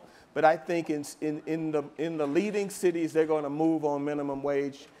level, but I think in the leading cities, they're going to move on minimum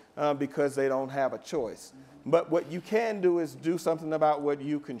wage because they don't have a choice. But what you can do is do something about what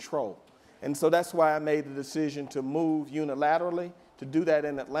you control. And so that's why I made the decision to move unilaterally, to do that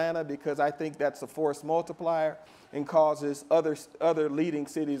in Atlanta, because I think that's a force multiplier and causes other leading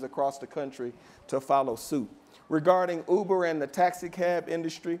cities across the country to follow suit. Regarding Uber and the taxi cab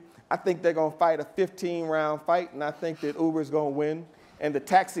industry, I think they're going to fight a 15-round fight, and I think that Uber's going to win, and the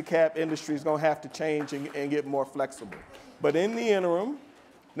taxi cab industry is going to have to change and get more flexible. But in the interim,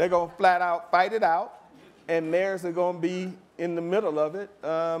 they're going to flat out fight it out, and mayors are going to be in the middle of it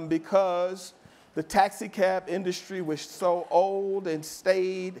because the taxi cab industry was so old and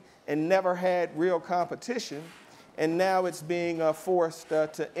staid and never had real competition, and now it's being forced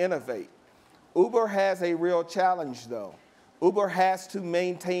to innovate. Uber has a real challenge, though. Uber has to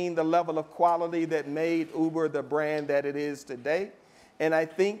maintain the level of quality that made Uber the brand that it is today. And I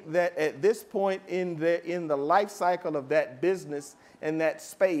think that at this point in the life cycle of that business and that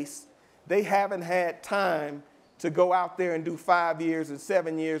space, they haven't had time to go out there and do 5 years and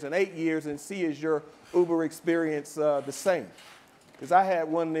 7 years and 8 years and see is your Uber experience the same. Because I had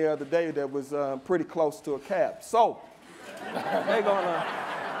one the other day that was pretty close to a cab. So they're gonna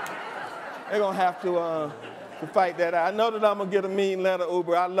have to fight that out. I know that I'm gonna get a mean letter,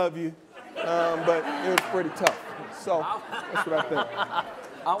 Uber. I love you, but it was pretty tough. So that's what I think.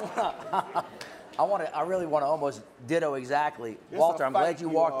 I really want to almost ditto exactly. It's Walter, a I'm glad fight, you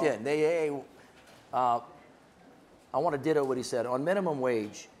you walked all. in. I want to ditto what he said. On minimum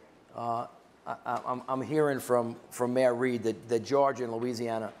wage, I'm hearing from Mayor Reed that Georgia and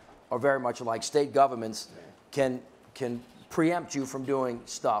Louisiana are very much alike. State governments can preempt you from doing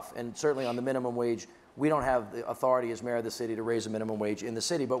stuff. And certainly on the minimum wage, we don't have the authority as mayor of the city to raise the minimum wage in the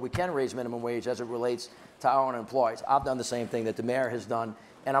city, but we can raise minimum wage as it relates to our own employees. I've done the same thing that the mayor has done.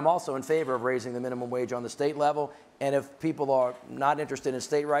 And I'm also in favor of raising the minimum wage on the state level. And if people are not interested in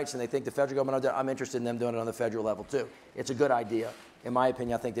state rights and they think the federal government, I'm interested in them doing it on the federal level too. It's a good idea. In my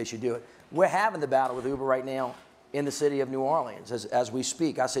opinion, I think they should do it. We're having the battle with Uber right now in the city of New Orleans. As we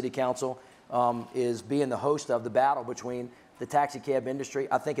speak, our city council is being the host of the battle between the taxi cab industry.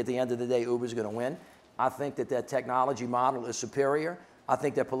 I think at the end of the day, Uber's going to win. I think that their technology model is superior. I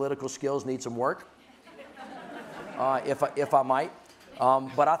think their political skills need some work, if I might.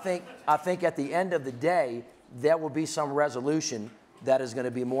 But I think at the end of the day, there will be some resolution that is going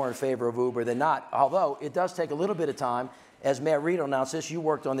to be more in favor of Uber than not. Although it does take a little bit of time. As Mayor Reed announced this, you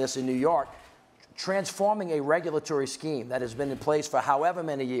worked on this in New York, transforming a regulatory scheme that has been in place for however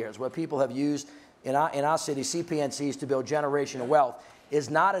many years, where people have used in our city CPNCs to build generational wealth, is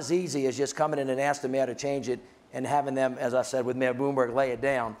not as easy as just coming in and asking the mayor to change it and having them, as I said, with Mayor Bloomberg, lay it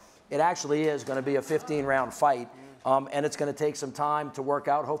down. It actually is going to be a 15-round fight. And it's going to take some time to work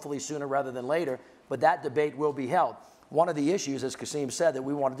out, hopefully sooner rather than later, but that debate will be held. One of the issues, as Kasim said, that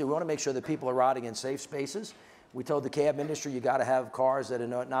we want to do, we want to make sure that people are riding in safe spaces. We told the cab industry you got to have cars that are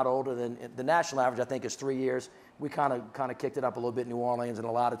not older than, the national average I think is 3 years. We kind of kicked it up a little bit in New Orleans and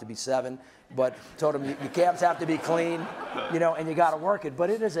allowed it to be 7, but told them your cabs have to be clean, and you got to work it. But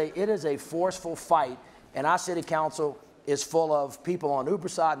it is a forceful fight, and our city council is full of people on the Uber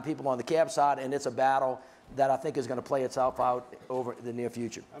side and people on the cab side, and it's a battle that I think is going to play itself out over the near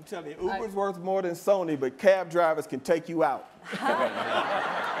future. I'm telling you, Uber's worth more than Sony, but cab drivers can take you out.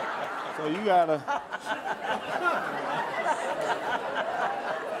 So you gotta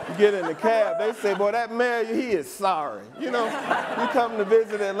get in the cab. They say, boy, that mayor, he is sorry. You come to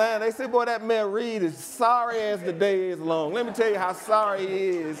visit Atlanta, they say, boy, that Mayor Reed is sorry as the day is long. Let me tell you how sorry he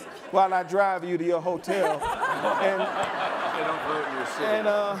is while I drive you to your hotel. They don't vote in your city.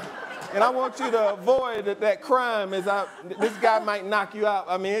 And I want you to avoid that crime. This guy might knock you out.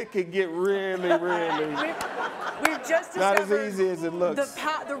 I mean, it could get really, really We've just not discovered as easy as it looks.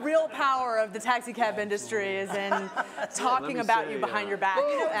 the real power of the taxi cab industry is in talking about you behind your back.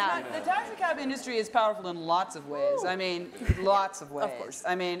 The taxi cab industry is powerful in lots of ways. I mean, lots of ways. Of course.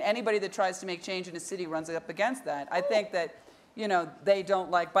 I mean, anybody that tries to make change in a city runs up against that. I think that, they don't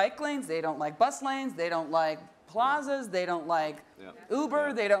like bike lanes, they don't like bus lanes, they don't like plazas, they don't like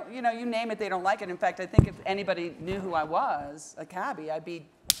Uber, they don't, you name it, they don't like it. In fact, I think if anybody knew who I was, a cabbie, I'd be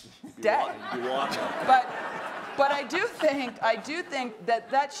dead. But I do think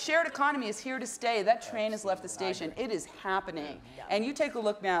that shared economy is here to stay. That train has left the station. It is happening. And you take a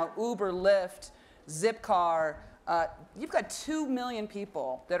look now, Uber, Lyft, Zipcar, you've got 2 million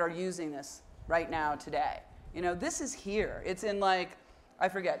people that are using this right now today. This is here. It's in I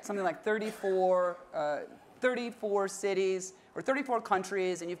forget, something like 34 cities or 34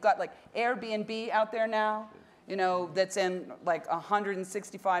 countries, and you've got Airbnb out there now, that's in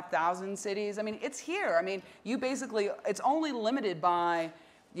 165,000 cities. I mean, it's here. I mean, it's only limited by,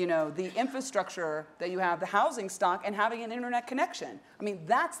 the infrastructure that you have, the housing stock, and having an internet connection. I mean,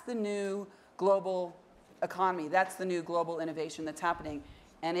 that's the new global economy. That's the new global innovation that's happening,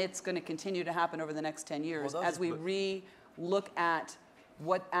 and it's going to continue to happen over the next 10 years as we re-look at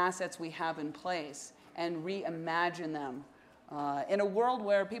what assets we have in place and reimagine them in a world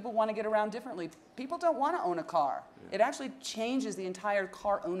where people want to get around differently. People don't want to own a car. It actually changes the entire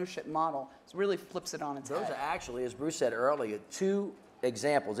car ownership model. It really flips it on its head. Those are actually, as Bruce said earlier, 2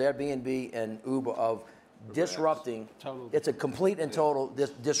 examples, Airbnb and Uber, of disrupting. It's a complete and total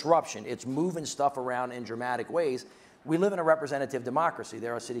disruption. It's moving stuff around in dramatic ways. We live in a representative democracy.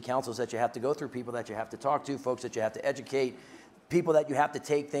 There are city councils that you have to go through, people that you have to talk to, folks that you have to educate, people that you have to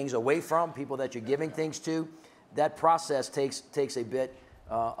take things away from, people that you're giving things to. That process takes a bit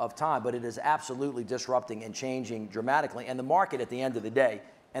of time, but it is absolutely disrupting and changing dramatically. And the market at the end of the day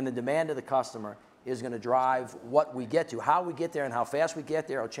and the demand of the customer is going to drive what we get to. How we get there and how fast we get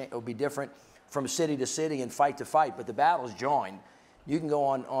there will be different from city to city and fight to fight, but the battle's joined. You can go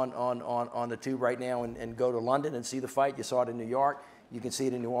on the tube right now and go to London and see the fight. You saw it in New York. You can see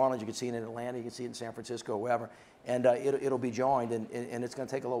it in New Orleans. You can see it in Atlanta. You can see it in San Francisco, wherever. And it'll be joined, and it's going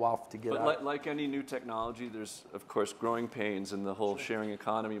to take a little while to get out. But like any new technology, there's, of course, growing pains in the whole sharing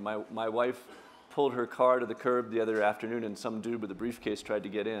economy. My wife pulled her car to the curb the other afternoon, and some dude with a briefcase tried to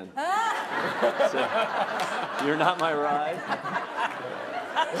get in. So, you're not my ride.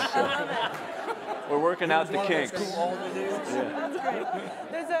 We're working out the kinks. Yeah. That's great.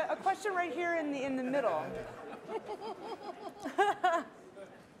 There's a question right here in the middle.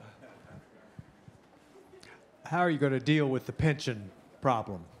 How are you going to deal with the pension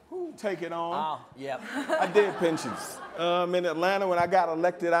problem? Take it on. Oh, yeah. I did pensions. In Atlanta, when I got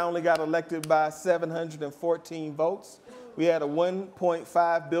elected, I only got elected by 714 votes. We had a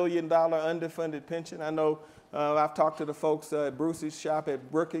 $1.5 billion underfunded pension. I know I've talked to the folks at Bruce's shop at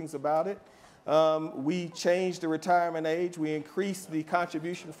Brookings about it. We changed the retirement age. We increased the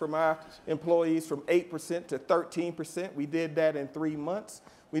contribution from our employees from 8% to 13%. We did that in 3 months.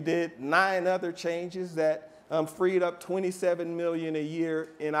 We did 9 other changes that freed up $27 million a year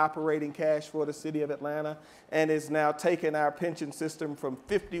in operating cash for the city of Atlanta, and is now taking our pension system from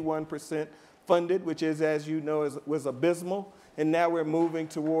 51% funded, which is, as you know, was abysmal, and now we're moving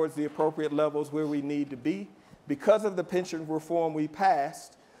towards the appropriate levels where we need to be. Because of the pension reform we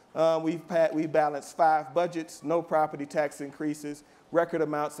passed, we balanced 5 budgets, no property tax increases, record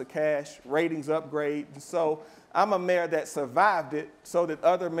amounts of cash, ratings upgrade. And so I'm a mayor that survived it so that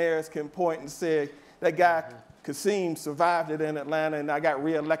other mayors can point and say, that guy Kasim survived it in Atlanta, and I got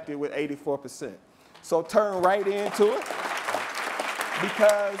reelected with 84%. So turn right into it,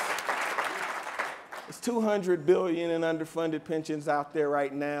 because it's $200 billion in underfunded pensions out there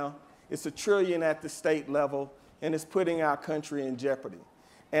right now. It's $1 trillion at the state level, and it's putting our country in jeopardy.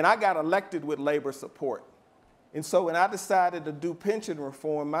 And I got elected with labor support. And so when I decided to do pension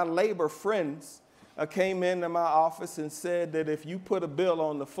reform, my labor friends came into my office and said that if you put a bill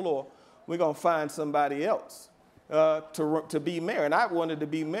on the floor, we're going to find somebody else to be mayor. And I wanted to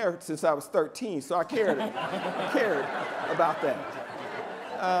be mayor since I was 13, so I cared about that.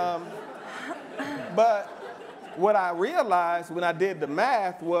 But what I realized when I did the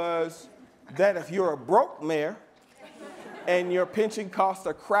math was that if you're a broke mayor and your pension costs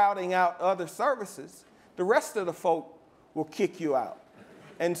are crowding out other services, the rest of the folk will kick you out.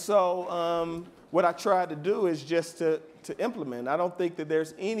 And so what I tried to do is just to implement. I don't think that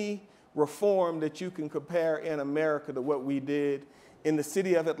there's any reform that you can compare in America to what we did in the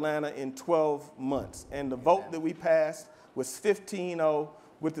city of Atlanta in 12 months. And the vote that we passed was 15-0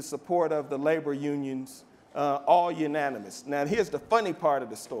 with the support of the labor unions, all unanimous. Now, here's the funny part of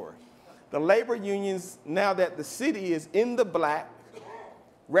the story. The labor unions, now that the city is in the black,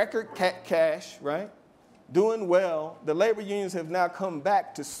 record cash, right, doing well, the labor unions have now come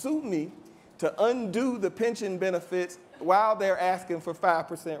back to sue me to undo the pension benefits while they're asking for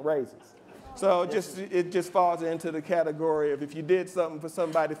 5% raises. So it just falls into the category of if you did something for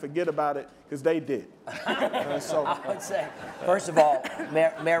somebody, forget about it, because they did. So I would say, first of all,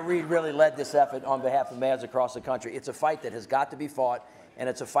 Mayor Reed really led this effort on behalf of mayors across the country. It's a fight that has got to be fought, and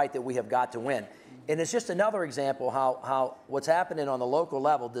it's a fight that we have got to win. And it's just another example how what's happening on the local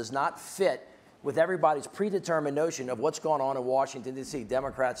level does not fit with everybody's predetermined notion of what's going on in Washington, D.C.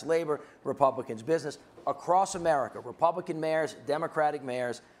 Democrats, labor, Republicans, business. Across America, Republican mayors, Democratic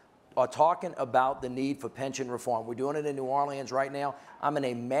mayors are talking about the need for pension reform. We're doing it in New Orleans right now. I'm in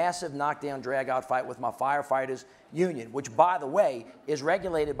a massive knockdown, drag-out fight with my firefighters union, which, by the way, is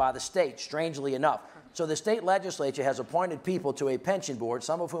regulated by the state, strangely enough. So the state legislature has appointed people to a pension board,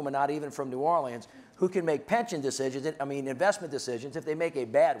 some of whom are not even from New Orleans, who can make pension decisions, investment decisions, if they make a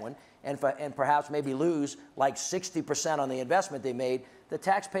bad one, and perhaps maybe lose like 60% on the investment they made, the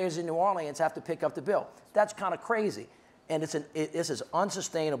taxpayers in New Orleans have to pick up the bill. That's kind of crazy. And this is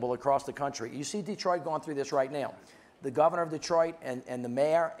unsustainable across the country. You see Detroit going through this right now. The governor of Detroit and the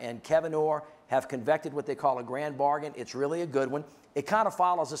mayor and Kevin Orr have convected what they call a grand bargain. It's really a good one. It kind of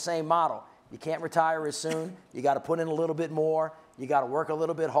follows the same model. You can't retire as soon. You got to put in a little bit more. You got to work a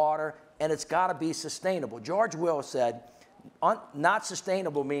little bit harder. And it's got to be sustainable. George Will said Not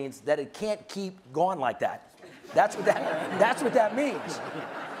sustainable means that it can't keep going like that. That's what that means.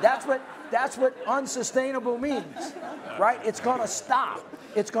 That's what unsustainable means, right? It's going to stop.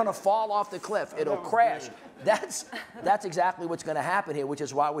 It's going to fall off the cliff. It'll crash. That's exactly what's going to happen here, which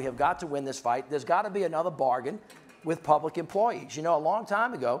is why we have got to win this fight. There's got to be another bargain with public employees. You know, a long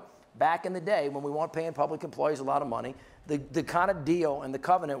time ago, back in the day when we weren't paying public employees a lot of money, the kind of deal and the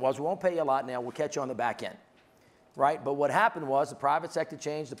covenant was, we won't pay you a lot now, we'll catch you on the back end, right? But what happened was the private sector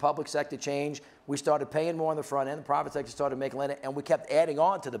changed, the public sector changed, we started paying more on the front end, the private sector started making less, and we kept adding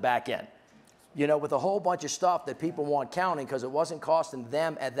on to the back end, you know, with a whole bunch of stuff that people weren't counting because it wasn't costing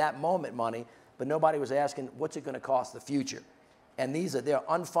them at that moment money, but nobody was asking, what's it going to cost the future? And they're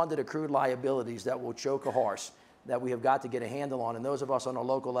unfunded accrued liabilities that will choke a horse that we have got to get a handle on, and those of us on a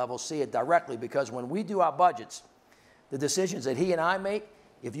local level see it directly, because when we do our budgets, the decisions that he and I make,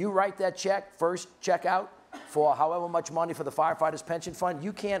 if you write that check, first check out for however much money for the firefighters' pension fund,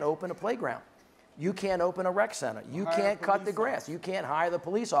 you can't open a playground. You can't open a rec center. You can't cut the grass. You can't hire the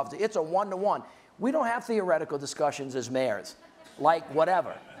police officer. It's a one-to-one. We don't have theoretical discussions as mayors, like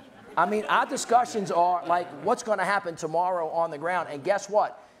whatever. I mean, our discussions are like what's going to happen tomorrow on the ground, and guess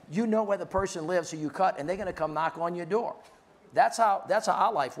what? You know where the person lives who you cut, and they're going to come knock on your door. That's how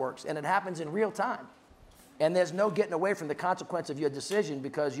our life works, and it happens in real time. And there's no getting away from the consequence of your decision,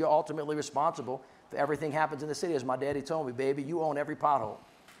 because you're ultimately responsible for everything happens in the city. As my daddy told me, baby, you own every pothole.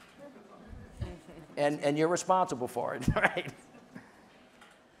 And you're responsible for it, right?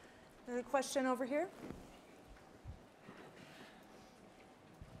 Another question over here?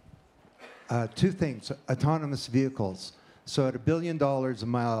 Two things. Autonomous vehicles. So at $1 billion a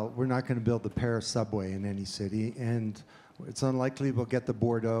mile, we're not going to build the Paris subway in any city, and it's unlikely we'll get the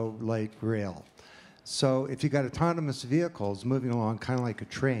Bordeaux light rail. So if you got autonomous vehicles moving along kind of like a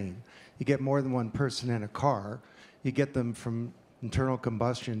train, you get more than one person in a car, you get them from internal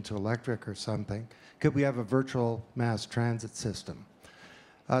combustion to electric or something. Could we have a virtual mass transit system?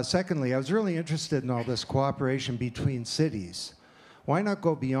 Secondly, I was really interested in all this cooperation between cities. Why not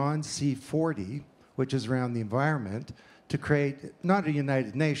go beyond C40, which is around the environment, to create not a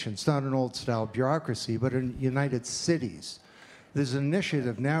United Nations, not an old-style bureaucracy, but a United Cities? There's an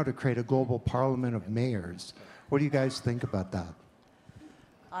initiative now to create a global parliament of mayors. What do you guys think about that?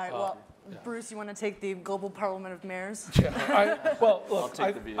 All right, well, Bruce, you want to take the global parliament of mayors? Yeah, well, look, I'll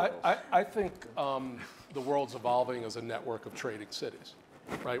take the vehicles. I think the world's evolving as a network of trading cities,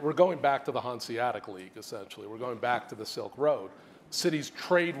 right? We're going back to the Hanseatic League, essentially. We're going back to the Silk Road. Cities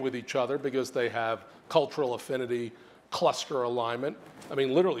trade with each other because they have cultural affinity, cluster alignment. I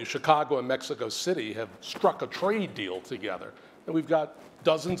mean, literally, Chicago and Mexico City have struck a trade deal together. And we've got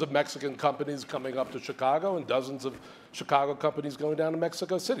dozens of Mexican companies coming up to Chicago and dozens of Chicago companies going down to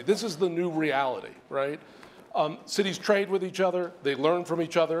Mexico City. This is the new reality, right? Cities trade with each other. They learn from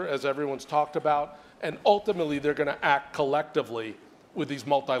each other, as everyone's talked about. And ultimately, they're going to act collectively with these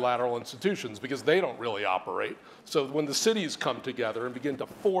multilateral institutions because they don't really operate. So when the cities come together and begin to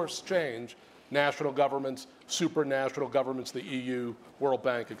force change, national governments, supranational governments, the EU, World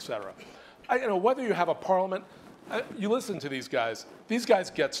Bank, et cetera. Whether you have a parliament, you listen to these guys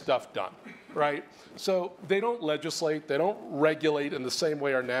get stuff done, right? So they don't legislate, they don't regulate in the same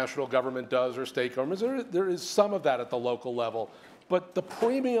way our national government does or state governments. There is some of that at the local level, but the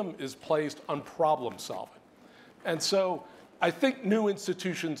premium is placed on problem solving. And so I think new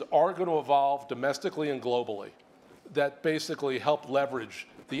institutions are going to evolve domestically and globally that basically help leverage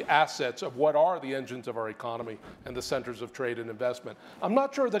the assets of what are the engines of our economy and the centers of trade and investment. I'm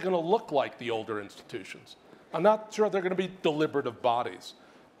not sure they're going to look like the older institutions. I'm not sure they're going to be deliberative bodies.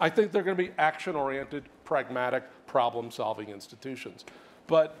 I think they're going to be action-oriented, pragmatic, problem-solving institutions.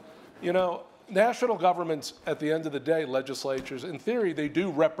 But, national governments, at the end of the day, legislatures, in theory, they do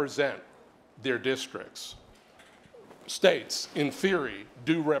represent their districts. States, in theory,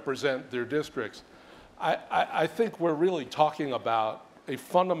 do represent their districts. I think we're really talking about a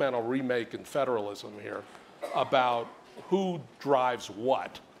fundamental remake in federalism here about who drives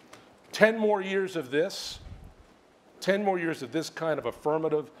what. 10 more years of this, 10 more years of this kind of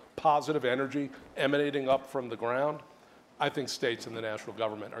affirmative, positive energy emanating up from the ground, I think states and the national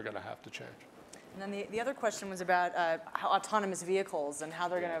government are going to have to change. And then the other question was about how autonomous vehicles and how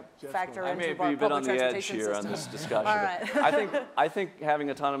they're going to factor into I may be a bit on public the edge transportation here on system. this discussion. All right. I think having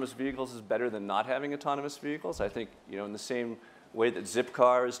autonomous vehicles is better than not having autonomous vehicles. I think, in the same way that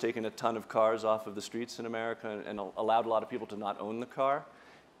Zipcar has taken a ton of cars off of the streets in America and allowed a lot of people to not own the car.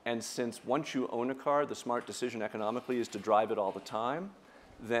 And since once you own a car, the smart decision economically is to drive it all the time,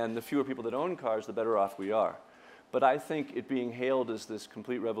 then the fewer people that own cars, the better off we are. But I think it being hailed as this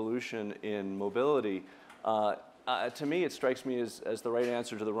complete revolution in mobility To me, it strikes me as the right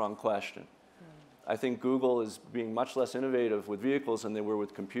answer to the wrong question. I think Google is being much less innovative with vehicles than they were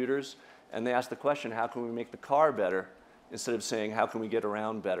with computers, and they ask the question, how can we make the car better, instead of saying, how can we get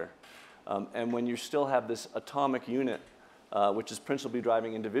around better? And when you still have this atomic unit, which is principally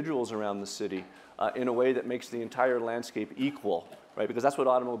driving individuals around the city in a way that makes the entire landscape equal, right? Because that's what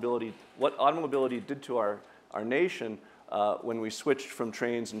automobility did to our nation when we switched from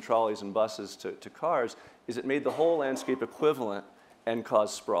trains and trolleys and buses to cars, is it made the whole landscape equivalent and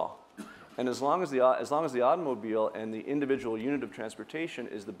caused sprawl. And as long as the automobile and the individual unit of transportation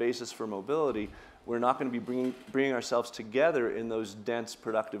is the basis for mobility, we're not going to be bringing ourselves together in those dense,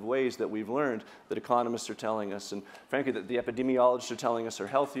 productive ways that we've learned that economists are telling us, and frankly, that the epidemiologists are telling us are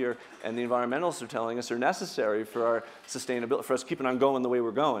healthier, and the environmentalists are telling us are necessary for our sustainability, for us keeping on going the way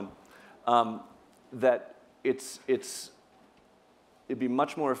we're going. That it'd be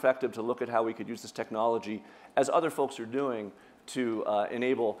much more effective to look at how we could use this technology, as other folks are doing, to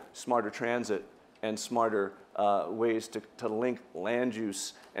enable smarter transit and smarter ways to link land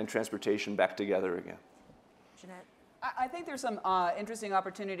use and transportation back together again. Janette? I think there's some interesting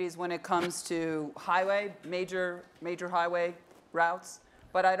opportunities when it comes to major highway routes,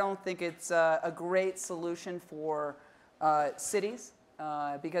 but I don't think it's a great solution for cities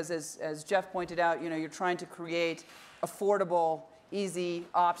because as Jeff pointed out, you're trying to create affordable, easy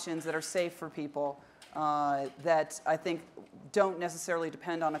options that are safe for people that I think don't necessarily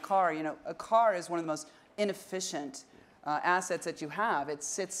depend on a car. A car is one of the most inefficient assets that you have. It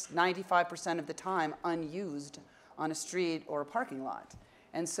sits 95% of the time unused on a street or a parking lot.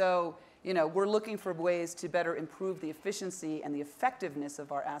 And so, we're looking for ways to better improve the efficiency and the effectiveness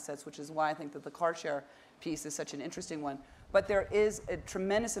of our assets, which is why I think that the car share piece is such an interesting one. But there is a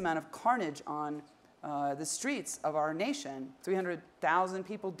tremendous amount of carnage on the streets of our nation. 300,000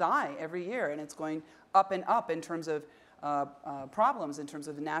 people die every year, and it's going up and up in terms of problems, in terms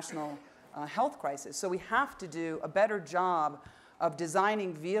of the national health crisis. So we have to do a better job of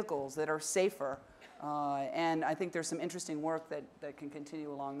designing vehicles that are safer, and I think there's some interesting work that can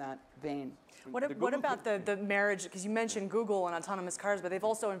continue along that vein. What about the marriage, because you mentioned Google and autonomous cars, but they've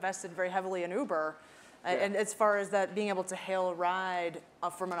also invested very heavily in Uber. Yeah. And as far as that being able to hail a ride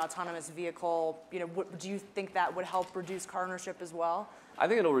from an autonomous vehicle, do you think that would help reduce car ownership as well? I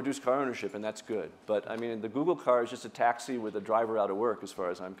think it'll reduce car ownership, and that's good. But I mean, the Google car is just a taxi with a driver out of work, as far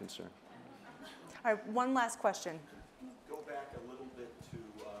as I'm concerned. All right, one last question. Go back a little bit to...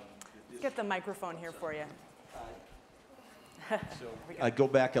 Let's get the microphone here for you. I'd go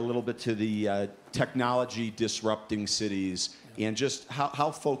back a little bit to the technology disrupting cities, and just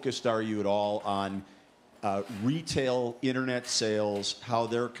how focused are you at all on retail internet sales, how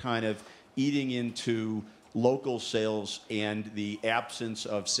they're kind of eating into local sales and the absence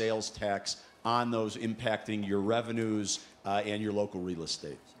of sales tax on those impacting your revenues and your local real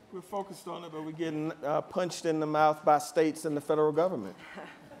estate? We're focused on it, but we're getting punched in the mouth by states and the federal government.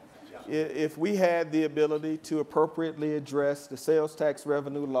 If we had the ability to appropriately address the sales tax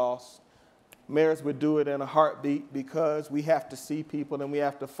revenue loss, mayors would do it in a heartbeat, because we have to see people and we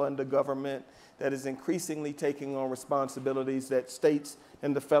have to fund a government that is increasingly taking on responsibilities that states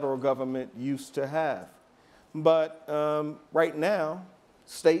and the federal government used to have. But right now,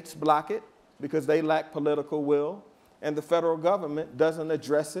 states block it because they lack political will, and the federal government doesn't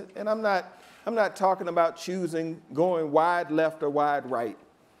address it. And I'm not talking about going wide left or wide right.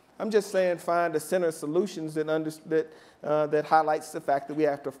 I'm just saying find a center solutions that highlights the fact that we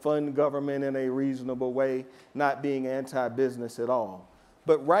have to fund government in a reasonable way, not being anti-business at all.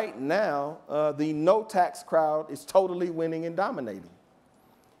 But right now, the no-tax crowd is totally winning and dominating.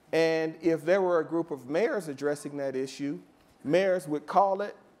 And if there were a group of mayors addressing that issue, mayors would call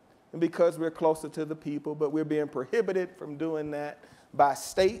it, and because we're closer to the people, but we're being prohibited from doing that by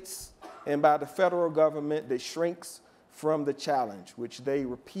states and by the federal government that shrinks from the challenge, which they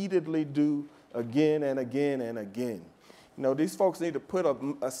repeatedly do again and again and again. These folks need to put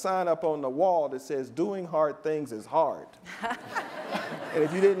a sign up on the wall that says, doing hard things is hard. And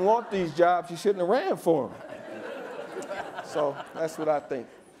if you didn't want these jobs, you shouldn't have ran for them. So that's what I think.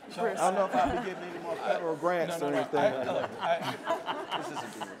 I don't know if I'll be getting any more federal grants or anything.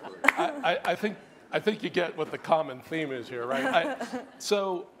 I think you get what the common theme is here, right?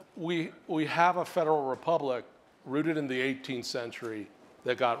 So we have a federal republic rooted in the 18th century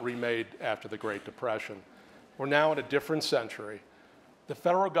that got remade after the Great Depression. We're now in a different century. The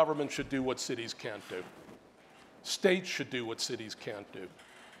federal government should do what cities can't do. States should do what cities can't do.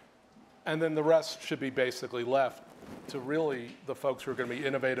 And then the rest should be basically left to really the folks who are going to be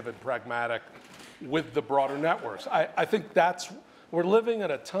innovative and pragmatic with the broader networks. I think we're living at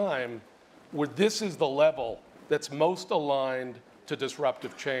a time where this is the level that's most aligned to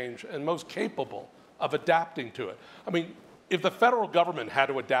disruptive change and most capable of adapting to it. I mean, if the federal government had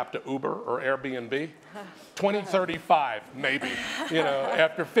to adapt to Uber or Airbnb, 2035, maybe,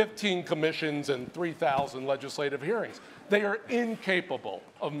 after 15 commissions and 3,000 legislative hearings. They are incapable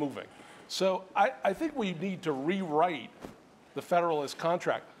of moving. So I think we need to rewrite the Federalist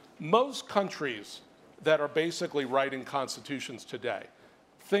contract. Most countries that are basically writing constitutions today,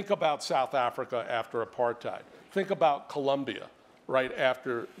 think about South Africa after apartheid. Think about Colombia, right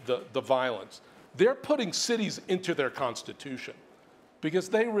after the violence. They're putting cities into their constitution because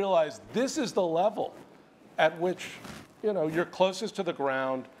they realize this is the level at which you're closest to the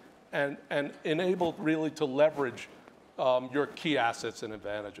ground and enabled really to leverage your key assets and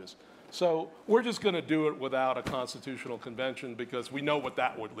advantages. So we're just going to do it without a constitutional convention because we know what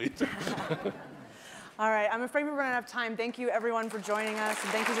that would lead to. All right, I'm afraid we're running out of time. Thank you, everyone, for joining us,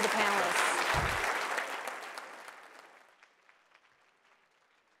 and thank you to the panelists.